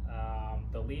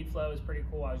 The lead flow is pretty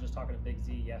cool. I was just talking to Big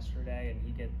Z yesterday, and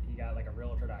he got like a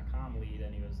Realtor.com lead,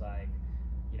 and he was like,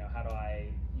 you know, how do I,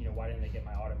 you know, why didn't they get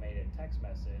my automated text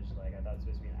message? Like I thought it was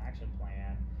supposed to be an action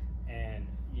plan, and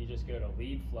you just go to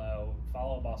lead flow.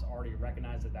 Follow Up Boss already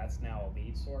recognized that that's now a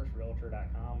lead source,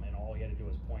 Realtor.com, and all you had to do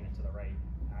was point it to the right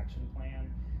action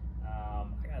plan. I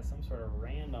got some sort of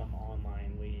random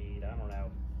online lead. I don't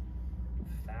know,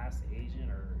 Fast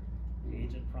Agent or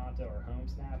Agent Pronto or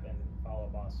HomeSnap, and Follow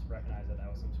Boss recognized that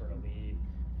was some sort of lead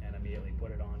and immediately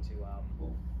put it onto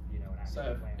you know, an action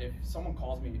So plan. if someone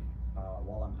calls me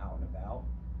while I'm out and about,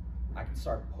 I can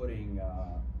start putting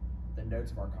the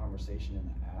notes of our conversation in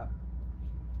the app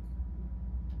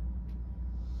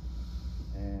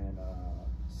and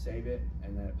save it,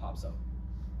 and then it pops up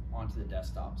onto the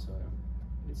desktop, so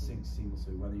it syncs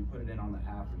seamlessly, whether you put it in on the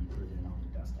app or you put it in on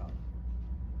the desktop.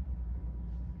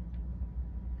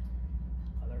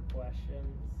 Other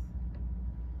questions?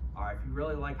 All right, if you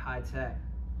really like high tech,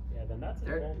 Yeah, then that's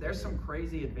there's some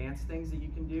crazy advanced things that you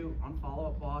can do on Follow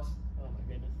Up Boss. Oh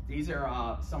my goodness. These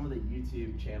are some of the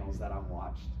YouTube channels that I've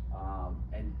watched,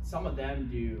 and some of them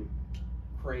do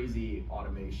crazy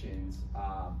automations.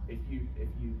 If you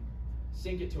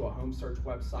sync it to a home search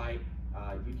website,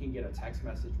 you can get a text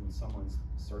message when someone's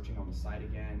searching on the site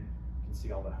again. You can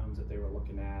see all the homes that they were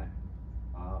looking at.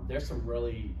 There's some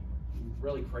really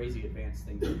crazy advanced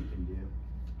things that you can do,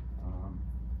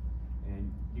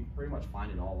 and you can pretty much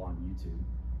find it all on YouTube.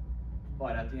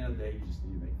 But at the end of the day, you just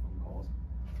need to make phone calls.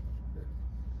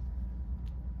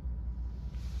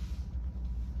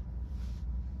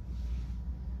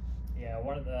 Yeah,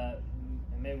 one of the,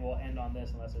 and maybe we'll end on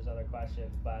this unless there's other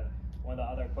questions, but one of the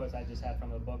other quotes I just had from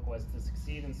the book was, to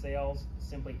succeed in sales,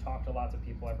 simply talk to lots of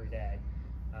people every day.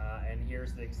 And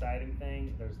here's the exciting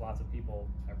thing, there's lots of people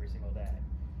every single day.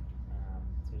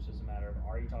 So it's just a matter of,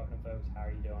 are you talking to folks, how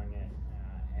are you doing it,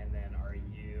 and then are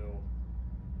you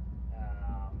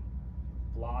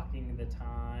blocking the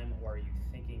time, or are you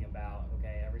thinking about,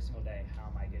 okay, every single day, how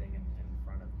am I getting in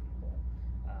front of people?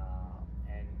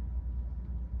 And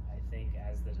I think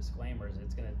as the disclaimers,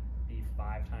 it's gonna be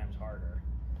 5 times harder,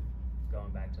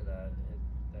 going back to the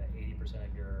 80%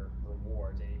 of your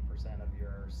rewards, 80% of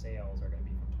your sales are gonna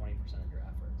be from 20% of your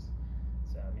efforts.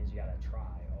 So it means you gotta try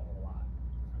a whole lot.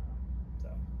 So,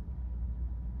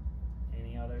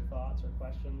 any other thoughts or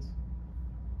questions?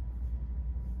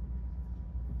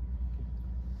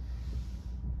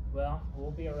 Well,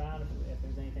 we'll be around if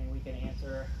there's anything we can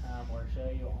answer or show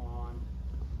you on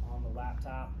the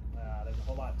laptop. There's a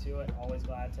whole lot to it. Always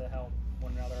glad to help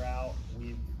one another out.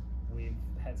 We've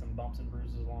had some bumps and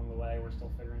bruises along the way. We're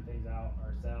still figuring things out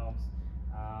ourselves.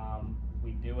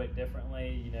 We do it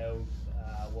differently. You know,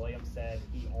 William said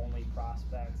he only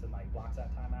prospects and like blocks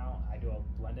that time out. I do a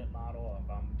blended model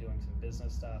of doing some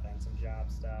business stuff and some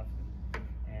job stuff.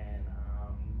 And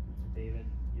David,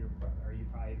 are you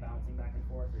probably bouncing back and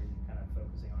forth, or are you kind of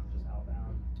focusing on just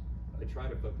outbound? I try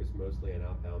to focus mostly on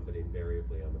outbound, but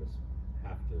invariably I'm gonna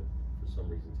have to, for some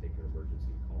reason, take an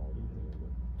emergency call depending on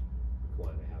what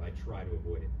client I have. I try to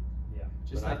avoid it. Yeah.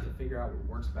 Just have to figure out what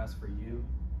works best for you.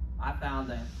 I found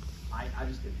that I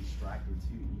just get distracted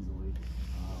too easily.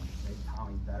 Maybe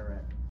Tommy's better at